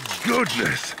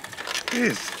goodness,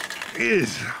 this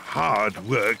is hard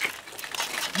work.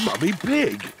 Mummy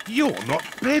Pig, you're not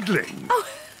pedaling. Oh,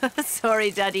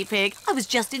 sorry, Daddy Pig. I was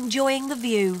just enjoying the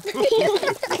view.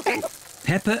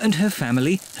 Peppa and her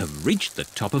family have reached the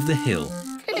top of the hill.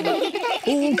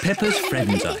 All Peppa's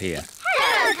friends are here.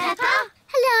 Hello, Peppa.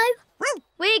 Hello.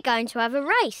 We're going to have a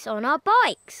race on our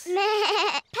bikes.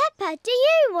 Peppa, do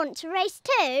you want to race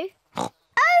too?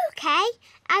 OK,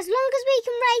 as long as we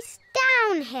can race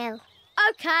downhill.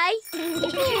 OK.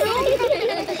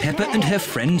 Peppa and her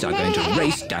friends are going to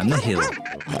race down the hill.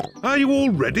 Are you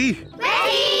all ready?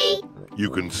 Ready? You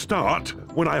can start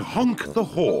when I honk the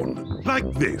horn,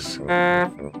 like this.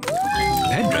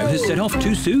 Pedro has set off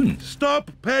too soon.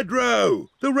 Stop, Pedro!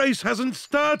 The race hasn't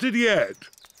started yet.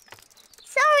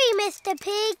 Sorry, Mr.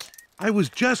 Pig. I was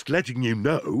just letting you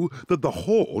know that the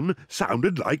horn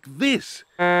sounded like this.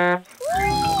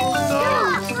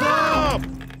 Stop!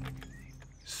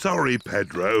 Sorry,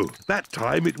 Pedro. That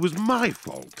time it was my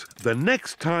fault. The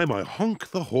next time I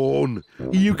honk the horn,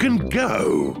 you can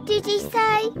go. Did he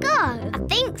say go? I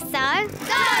think so.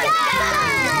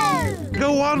 Go!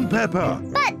 Go on, Peppa.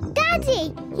 But,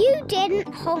 Daddy, you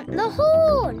didn't honk the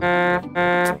horn.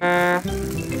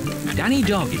 Danny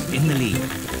Dog is in the lead.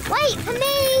 Wait for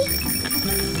me.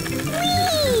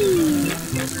 Whee!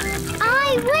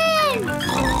 I win!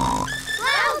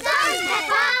 Well done,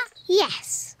 Peppa.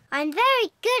 Yes, I'm very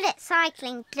good at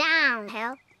cycling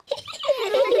downhill.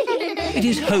 It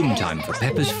is home time for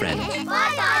Peppa's friends.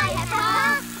 Bye-bye,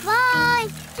 Peppa. Bye.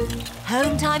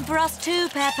 Home time for us too,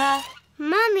 Peppa.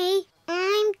 Mummy,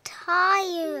 I'm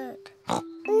tired.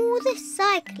 All this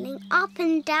cycling up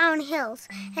and down hills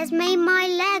has made my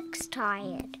legs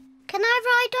tired. Can I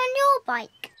ride on your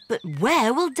bike? But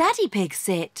where will Daddy Pig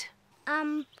sit?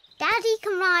 Daddy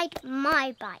can ride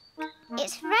my bike.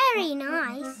 It's very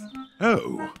nice.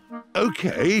 Oh,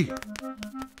 OK.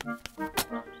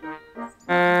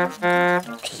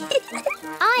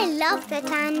 I love the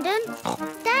tandem.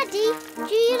 Daddy,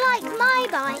 do you like my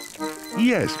bike?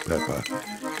 Yes, Peppa.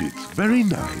 It's very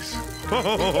nice.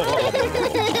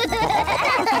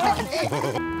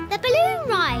 The balloon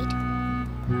ride.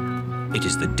 It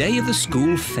is the day of the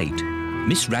school fete.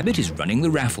 Miss Rabbit is running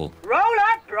the raffle. Roll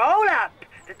up, roll up.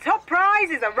 The top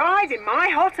prize is a ride in my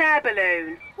hot air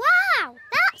balloon. Wow,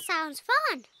 that sounds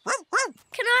fun.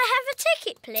 Can I have a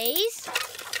ticket, please?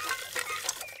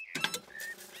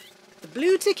 The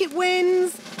blue ticket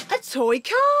wins a toy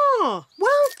car.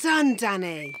 Well done,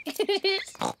 Danny.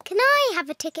 Can I have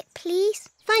a ticket, please?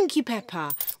 Thank you,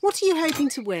 Peppa. What are you hoping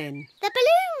to win? The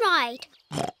balloon ride.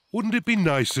 Wouldn't it be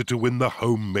nicer to win the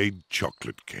homemade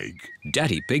chocolate cake?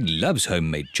 Daddy Pig loves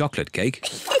homemade chocolate cake.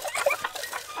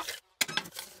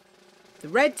 The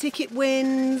red ticket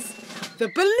wins the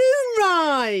balloon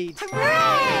ride.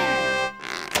 Hooray!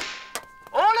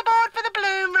 All aboard for the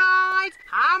balloon ride.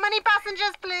 How many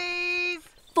passengers, please?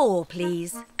 4,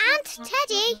 please. And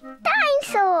Teddy.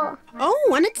 Dinosaur.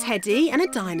 Oh, and a teddy and a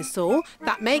dinosaur.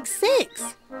 That makes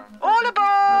 6. All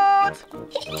aboard!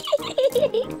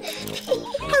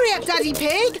 Hurry up, Daddy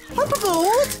Pig. Hop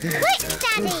aboard. Quick,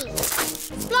 Daddy.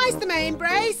 Splice the main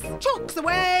brace. Chocks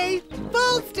away.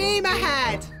 Full steam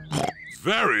ahead.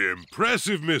 Very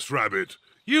impressive, Miss Rabbit.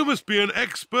 You must be an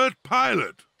expert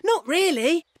pilot. Not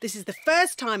really. This is the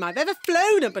first time I've ever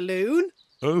flown a balloon.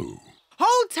 Oh.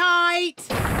 Hold tight.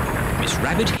 Miss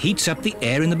Rabbit heats up the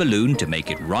air in the balloon to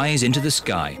make it rise into the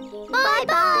sky.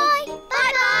 Bye-bye.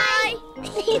 Bye-bye.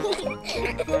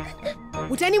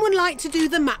 Would anyone like to do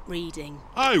the map reading?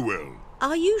 I will.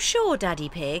 Are you sure, Daddy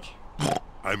Pig?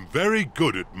 I'm very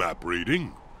good at map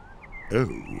reading. Oh,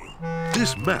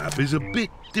 this map is a bit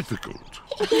difficult.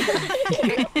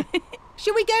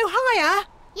 Shall we go higher?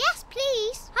 Yes,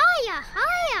 please. Higher,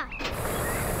 higher.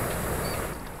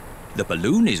 The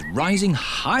balloon is rising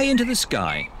high into the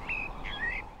sky.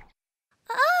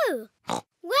 Oh,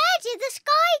 where did the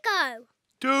sky go?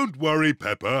 Don't worry,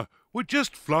 Peppa. We're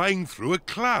just flying through a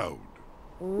cloud.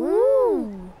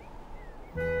 Ooh.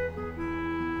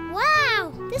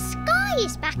 Wow, the sky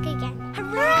is back again.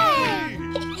 Hooray!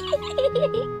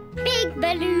 Big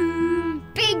balloon,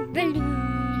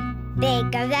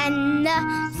 bigger than the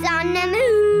sun and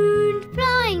moon,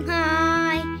 flying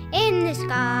high in the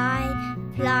sky,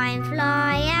 fly and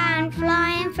fly and fly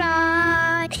and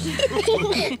fly.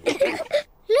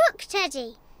 Look,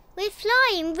 Teddy, we're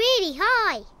flying really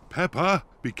high. Peppa,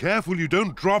 be careful you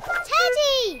don't drop...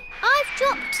 Teddy! I've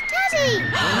dropped Teddy!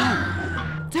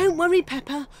 Don't worry,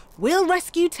 Peppa. We'll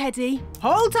rescue Teddy.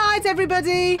 Hold tight,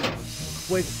 everybody.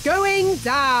 We're going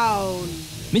down.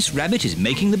 Miss Rabbit is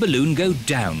making the balloon go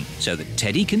down so that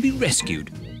Teddy can be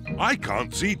rescued. I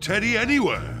can't see Teddy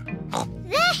anywhere.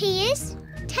 There he is.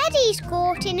 Teddy's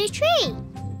caught in a tree.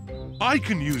 I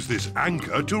can use this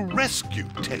anchor to rescue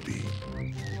Teddy.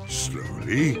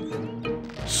 Slowly.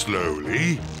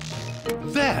 Slowly.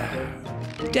 There.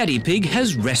 Daddy Pig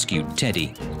has rescued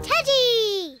Teddy.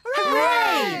 Teddy!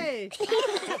 Hooray!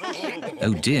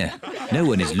 Oh dear, no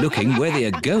one is looking where they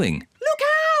are going. Look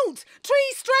out!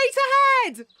 Tree straight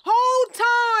ahead! Hold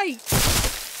tight!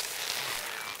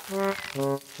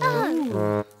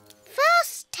 Oh.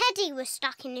 First Teddy was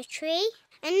stuck in a tree,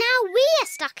 and now we are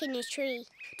stuck in a tree.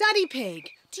 Daddy Pig,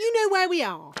 do you know where we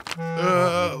are?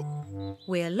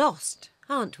 We're lost,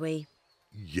 aren't we?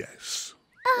 Yes.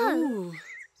 Oh.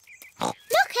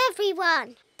 Look,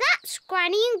 everyone. That's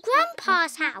Granny and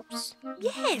Grandpa's house.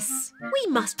 Yes, we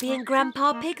must be in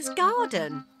Grandpa Pig's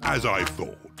garden. As I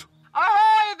thought.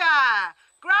 Ahoy there!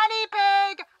 Granny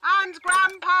Pig and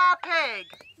Grandpa Pig.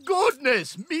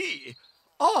 Goodness me!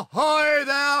 Ahoy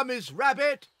there, Miss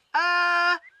Rabbit.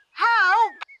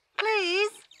 Help,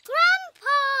 please.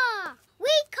 Grandpa!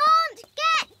 We can't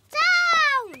get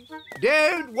down!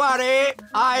 Don't worry,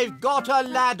 I've got a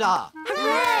ladder.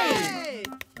 Hooray!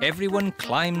 Everyone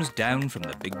climbs down from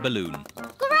the big balloon.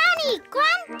 Granny,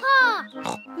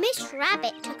 Grandpa! Miss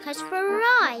Rabbit took us for a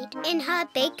ride in her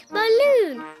big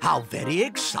balloon. How very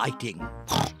exciting.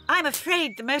 I'm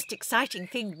afraid the most exciting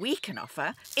thing we can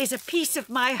offer is a piece of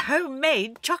my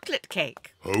homemade chocolate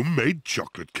cake. Homemade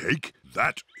chocolate cake?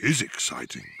 That is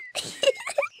exciting.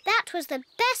 That was the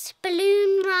best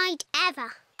balloon ride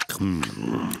ever.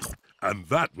 And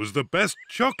that was the best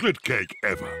chocolate cake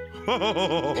ever.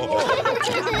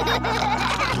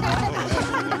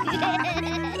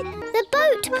 The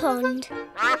boat pond.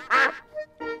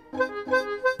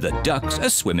 The ducks are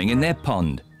swimming in their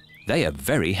pond. They are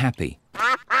very happy.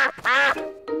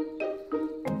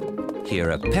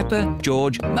 Here are Peppa,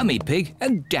 George, Mummy Pig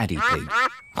and Daddy Pig.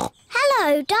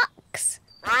 Hello, ducks.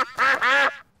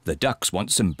 The ducks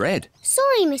want some bread.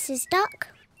 Sorry, Mrs. Duck.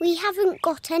 We haven't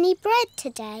got any bread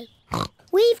today.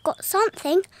 We've got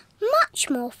something much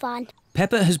more fun.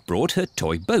 Peppa has brought her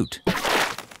toy boat.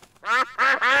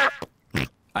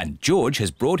 And George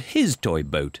has brought his toy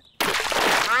boat.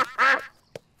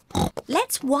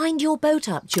 Let's wind your boat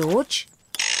up, George.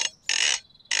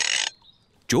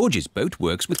 George's boat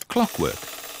works with clockwork.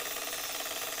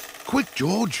 Quick,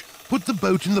 George. Put the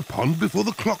boat in the pond before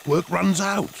the clockwork runs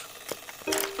out.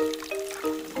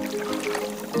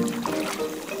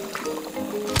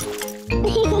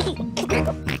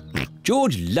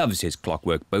 George loves his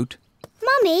clockwork boat.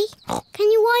 Mummy, can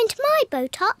you wind my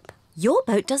boat up? Your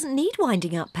boat doesn't need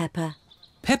winding up, Peppa.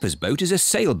 Peppa's boat is a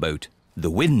sailboat. The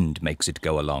wind makes it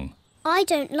go along. I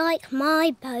don't like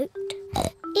my boat.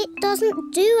 It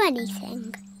doesn't do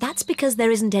anything. That's because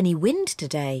there isn't any wind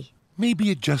today.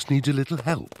 Maybe it just needs a little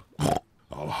help.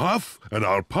 I'll huff and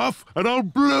I'll puff and I'll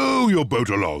blow your boat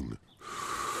along.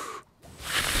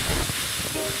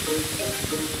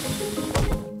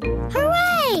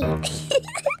 Hooray!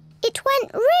 It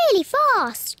went really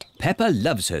fast. Peppa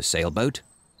loves her sailboat.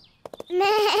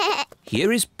 Meh.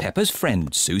 Here is Peppa's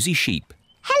friend, Susie Sheep.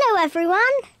 Hello, everyone.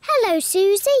 Hello,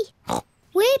 Susie.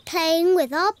 We're playing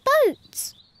with our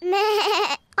boats.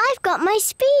 Meh. I've got my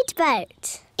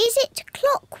speedboat. Is it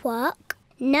clockwork?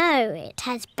 No, it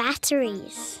has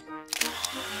batteries.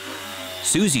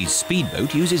 Susie's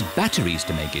speedboat uses batteries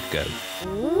to make it go.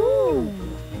 Ooh.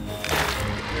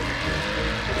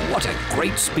 What a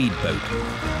great speedboat.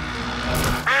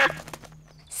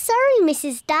 Sorry,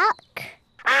 Mrs. Duck.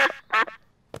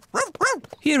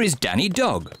 Here is Danny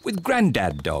Dog with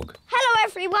Grandad Dog. Hello,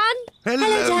 everyone.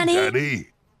 Hello, Danny. Danny.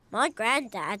 My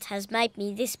granddad has made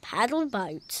me this paddle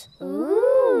boat.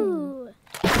 Ooh.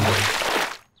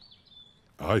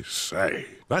 I say,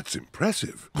 that's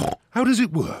impressive. How does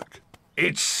it work?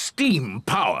 It's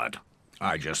steam-powered.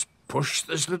 I just push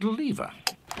this little lever.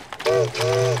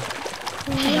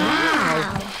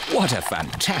 Wow. What a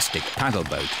fantastic paddle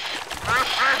boat.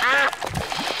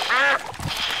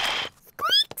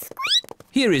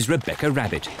 Here is Rebecca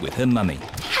Rabbit with her mummy.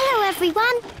 Hello,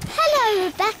 everyone. Hello,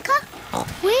 Rebecca.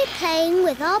 We're playing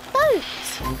with our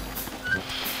boats.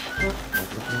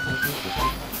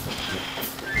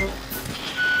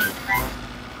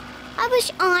 I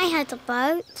wish I had a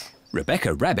boat.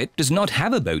 Rebecca Rabbit does not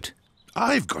have a boat.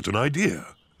 I've got an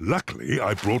idea. Luckily,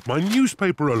 I brought my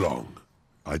newspaper along.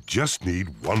 I just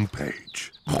need one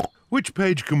page. Which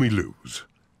page can we lose?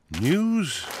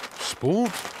 News?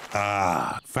 Sport?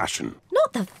 Ah, fashion.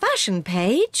 Not the fashion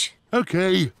page.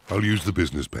 OK, I'll use the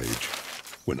business page.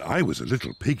 When I was a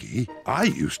little piggy, I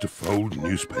used to fold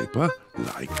newspaper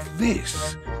like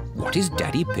this What is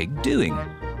Daddy Pig doing?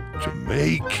 to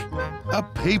make a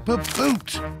paper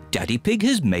boat. Daddy Pig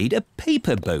has made a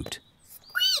paper boat.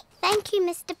 Thank you,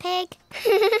 Mr. Pig.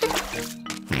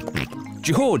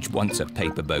 George wants a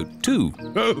paper boat too.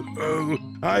 Oh,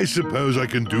 I suppose I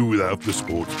can do without the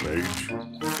sports page.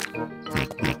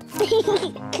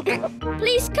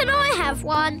 Please, can I have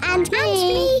one? And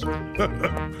me.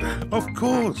 Of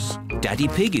course. Daddy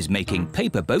Pig is making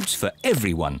paper boats for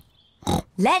everyone.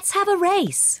 Let's have a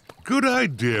race. Good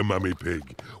idea, Mummy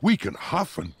Pig. We can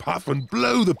huff and puff and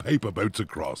blow the paper boats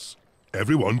across.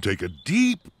 Everyone take a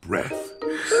deep breath.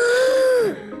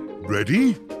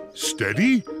 Ready,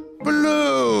 steady,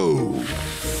 blow!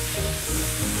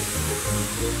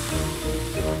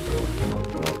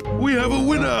 We have a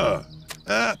winner!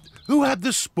 Who had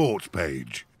the sports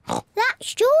page?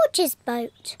 That's George's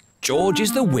boat. George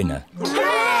is the winner.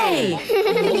 Hooray!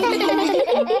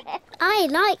 I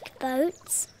like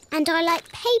boats, and I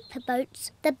like paper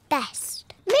boats the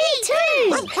best. Me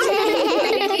too!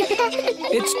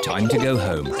 It's time to go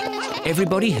home.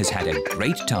 Everybody has had a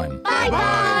great time.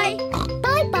 Bye-bye.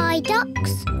 Bye-bye,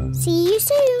 ducks. See you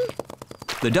soon.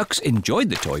 The ducks enjoyed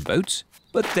the toy boats,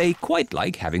 but they quite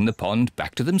like having the pond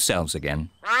back to themselves again.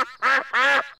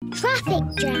 Traffic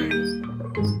jam.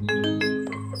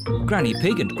 Granny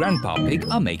Pig and Grandpa Pig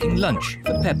are making lunch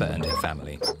for Peppa and her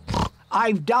family.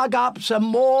 I've dug up some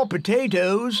more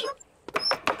potatoes.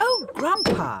 Oh,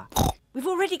 Grandpa, we've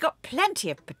already got plenty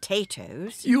of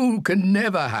potatoes. You can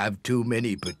never have too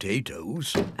many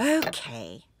potatoes.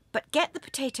 OK, but get the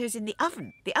potatoes in the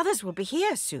oven. The others will be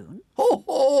here soon.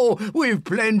 Ho, we've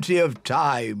plenty of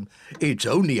time. It's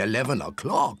only 11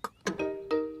 o'clock.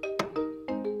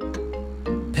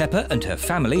 Peppa and her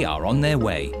family are on their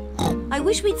way. I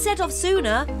wish we'd set off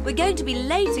sooner. We're going to be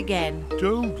late again.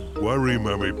 Don't worry,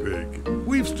 Mummy Pig.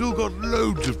 We've still got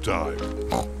loads of time.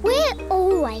 We're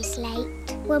always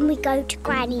late when we go to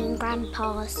Granny and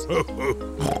Grandpa's.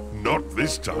 Not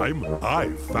this time.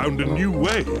 I've found a new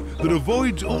way that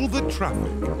avoids all the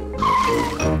traffic.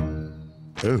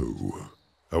 Oh,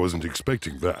 I wasn't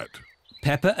expecting that.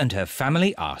 Peppa and her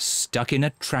family are stuck in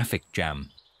a traffic jam.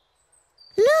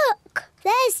 Look,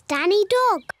 there's Danny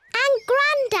Dog and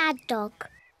Grandad Dog.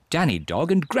 Danny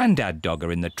Dog and Grandad Dog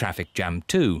are in the traffic jam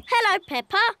too. Hello,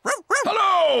 Peppa.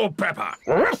 Hello, Peppa.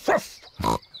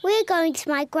 We're going to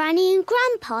my Granny and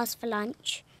Grandpa's for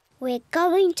lunch. We're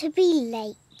going to be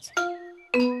late.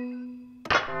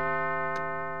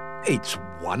 It's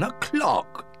 1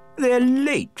 o'clock. They're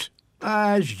late,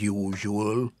 as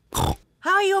usual.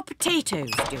 How are your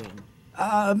potatoes doing?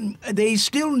 They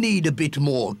still need a bit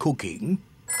more cooking.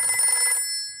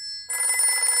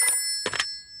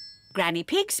 Granny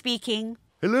Pig speaking.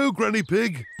 Hello, Granny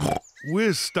Pig.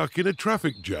 We're stuck in a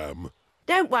traffic jam.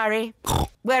 Don't worry.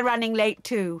 We're running late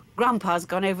too. Grandpa's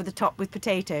gone over the top with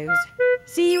potatoes.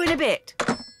 See you in a bit.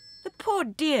 The poor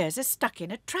dears are stuck in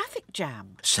a traffic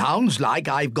jam. Sounds like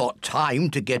I've got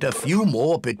time to get a few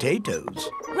more potatoes.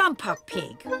 Grandpa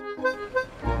Pig.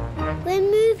 We're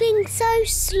moving so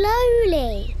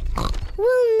slowly.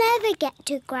 We'll never get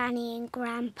to Granny and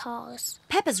Grandpa's.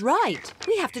 Peppa's right.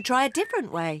 We have to try a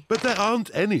different way. But there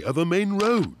aren't any other main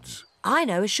roads. I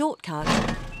know a shortcut.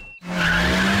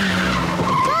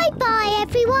 Bye-bye,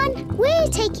 everyone. We're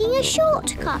taking a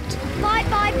shortcut.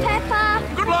 Bye-bye, Peppa.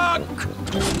 Good luck!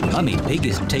 Mummy Pig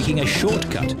is taking a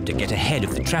shortcut to get ahead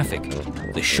of the traffic.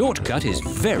 The shortcut is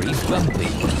very bumpy.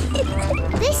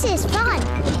 This is fun.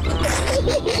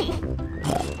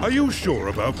 Are you sure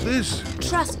about this?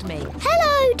 Trust me.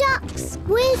 Hello, ducks.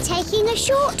 We're taking a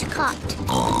shortcut.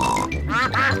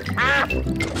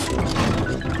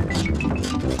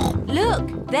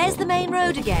 Look, there's the main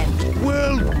road again.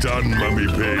 Well done, Mummy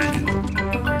Pig.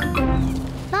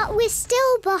 But we're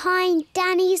still behind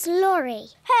Danny's lorry.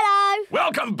 Hello.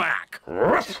 Welcome back.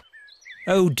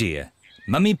 Oh dear,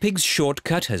 Mummy Pig's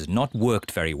shortcut has not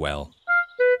worked very well.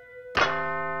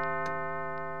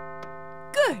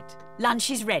 Good. Lunch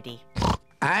is ready.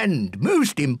 And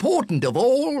most important of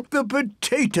all, the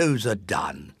potatoes are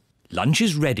done. Lunch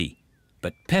is ready,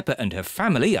 but Peppa and her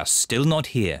family are still not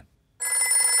here.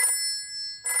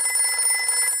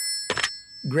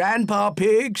 Grandpa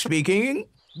Pig speaking.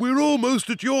 We're almost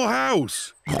at your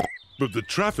house. But the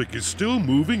traffic is still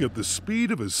moving at the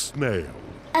speed of a snail.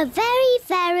 A very,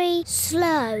 very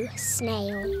slow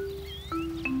snail.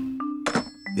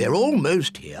 They're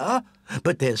almost here,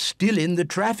 but they're still in the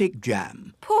traffic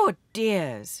jam. Poor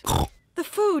dears. The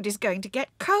food is going to get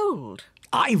cold.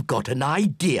 I've got an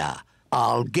idea.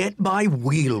 I'll get my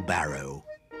wheelbarrow.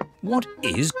 What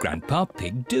is Grandpa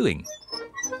Pig doing?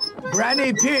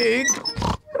 Granny Pig,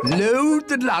 load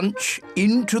the lunch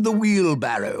into the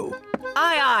wheelbarrow.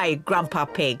 Aye, aye, Grandpa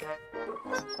Pig.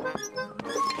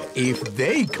 If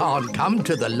they can't come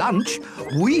to the lunch,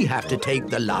 we have to take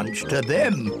the lunch to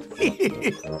them.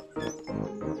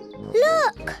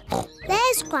 Look,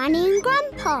 there's Granny and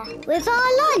Grandpa with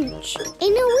our lunch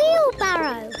in a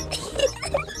wheelbarrow.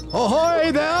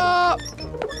 Ahoy there!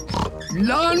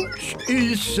 Lunch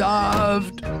is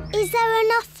served. Is there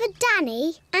enough for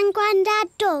Danny and Grandad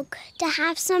Dog to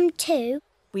have some too?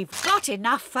 We've got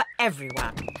enough for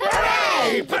everyone.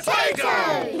 Hooray!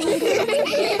 Potatoes!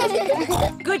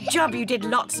 Good job you did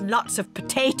lots and lots of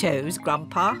potatoes,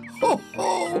 Grandpa. Ho,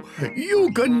 ho!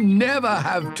 You can never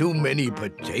have too many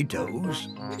potatoes.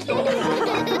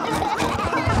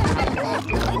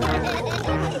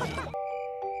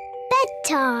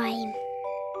 Bedtime.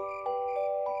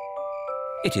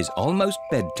 It is almost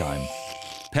bedtime.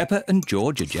 Peppa and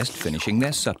George are just finishing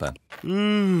their supper.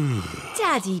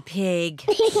 Daddy Pig.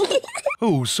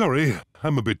 Oh, sorry.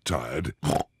 I'm a bit tired.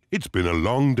 It's been a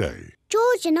long day.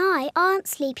 George and I aren't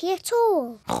sleepy at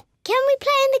all. Can we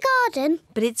play in the garden?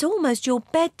 But it's almost your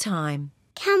bedtime.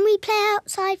 Can we play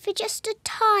outside for just a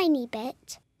tiny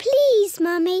bit? Please,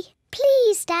 Mummy.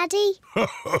 Please, Daddy.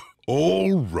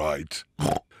 All right.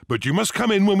 But you must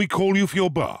come in when we call you for your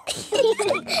bath.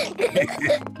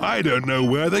 I don't know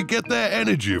where they get their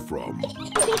energy from.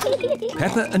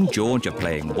 Peppa and George are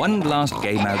playing one last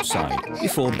game outside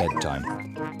before bedtime.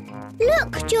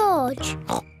 Look, George.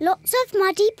 Lots of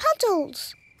muddy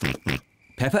puddles.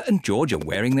 Peppa and George are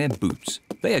wearing their boots.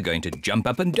 They are going to jump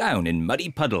up and down in muddy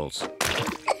puddles.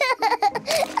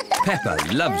 Peppa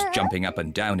loves jumping up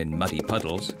and down in muddy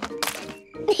puddles.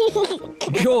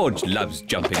 George loves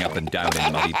jumping up and down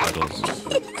in muddy puddles.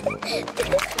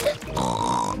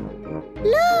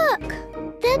 Look!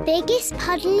 The biggest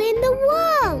puddle in the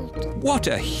world. What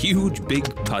a huge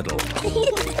big puddle.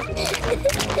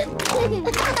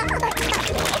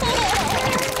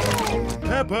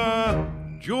 Peppa!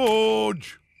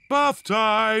 George! Bath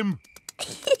time!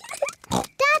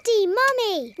 Daddy,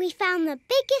 Mummy, we found the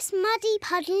biggest muddy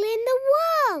puddle in the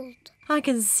world. I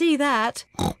can see that.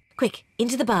 Quick,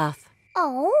 into the bath.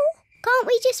 Oh, can't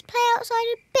we just play outside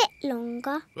a bit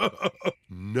longer?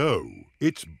 No,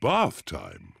 it's bath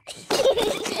time.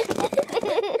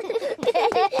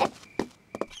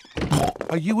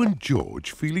 Are you and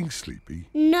George feeling sleepy?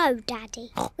 No,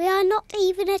 Daddy. We are not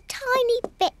even a tiny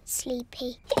bit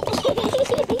sleepy.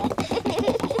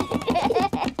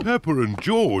 Peppa and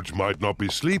George might not be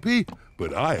sleepy,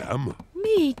 but I am.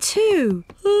 Me too.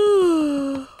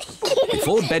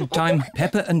 Before bedtime,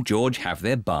 Peppa and George have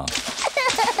their bath.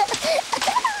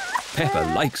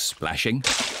 Peppa likes splashing.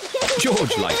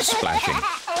 George likes splashing.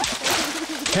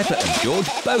 Peppa and George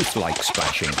both like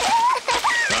splashing.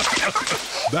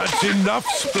 That's enough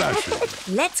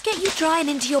splashing. Let's get you dry and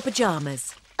into your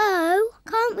pyjamas. Oh,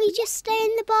 can't we just stay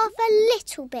in the bath a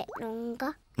little bit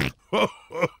longer?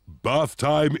 Bath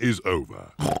time is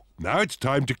over. Now it's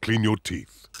time to clean your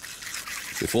teeth.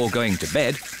 Before going to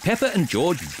bed, Peppa and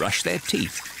George brush their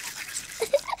teeth.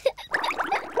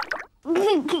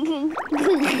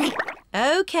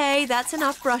 OK, that's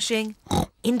enough brushing.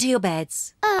 Into your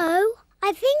beds. Oh,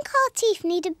 I think our teeth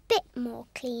need a bit more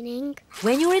cleaning.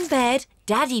 When you're in bed,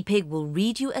 Daddy Pig will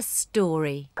read you a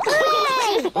story.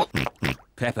 Hooray!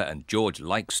 Peppa and George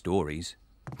like stories.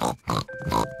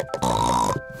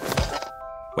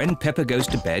 When Peppa goes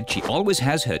to bed, she always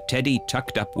has her teddy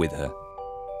tucked up with her.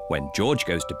 When George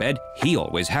goes to bed, he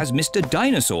always has Mr.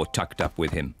 Dinosaur tucked up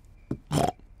with him.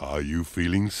 Are you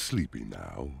feeling sleepy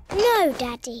now? No,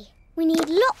 Daddy. We need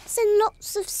lots and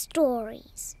lots of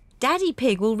stories. Daddy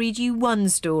Pig will read you one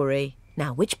story.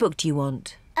 Now, which book do you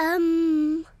want?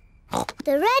 The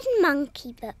Red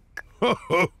Monkey book.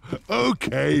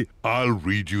 OK, I'll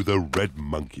read you the Red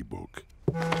Monkey book.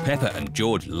 Peppa and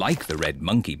George like the Red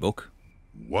Monkey book.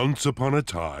 Once upon a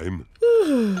time...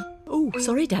 Oh,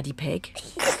 sorry, Daddy Pig.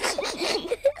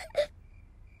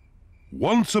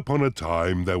 Once upon a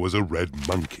time there was a red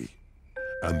monkey.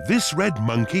 And this red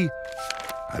monkey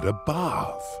had a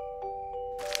bath.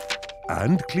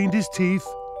 And cleaned his teeth.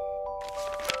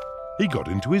 He got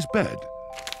into his bed.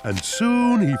 And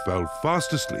soon he fell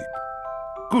fast asleep.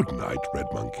 Good night, Red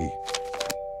Monkey.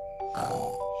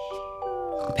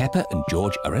 Peppa and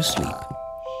George are asleep.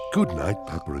 Good night,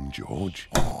 Peppa and George.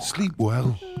 Sleep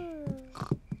well.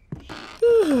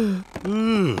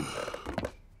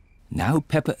 Now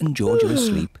Peppa and George are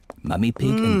asleep, Mummy Pig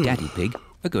and Daddy Pig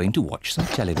are going to watch some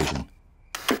television.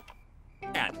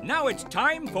 And now it's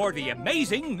time for the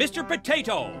amazing Mr.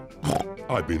 Potato.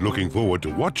 I've been looking forward to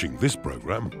watching this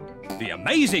programme. The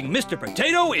amazing Mr.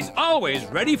 Potato is always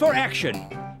ready for action.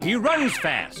 He runs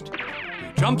fast.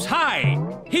 He jumps high.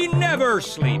 He never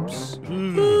sleeps.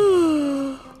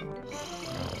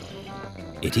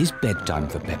 It is bedtime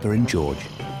for Peppa and George.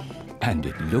 And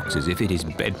it looks as if it is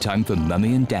bedtime for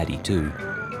Mummy and Daddy too.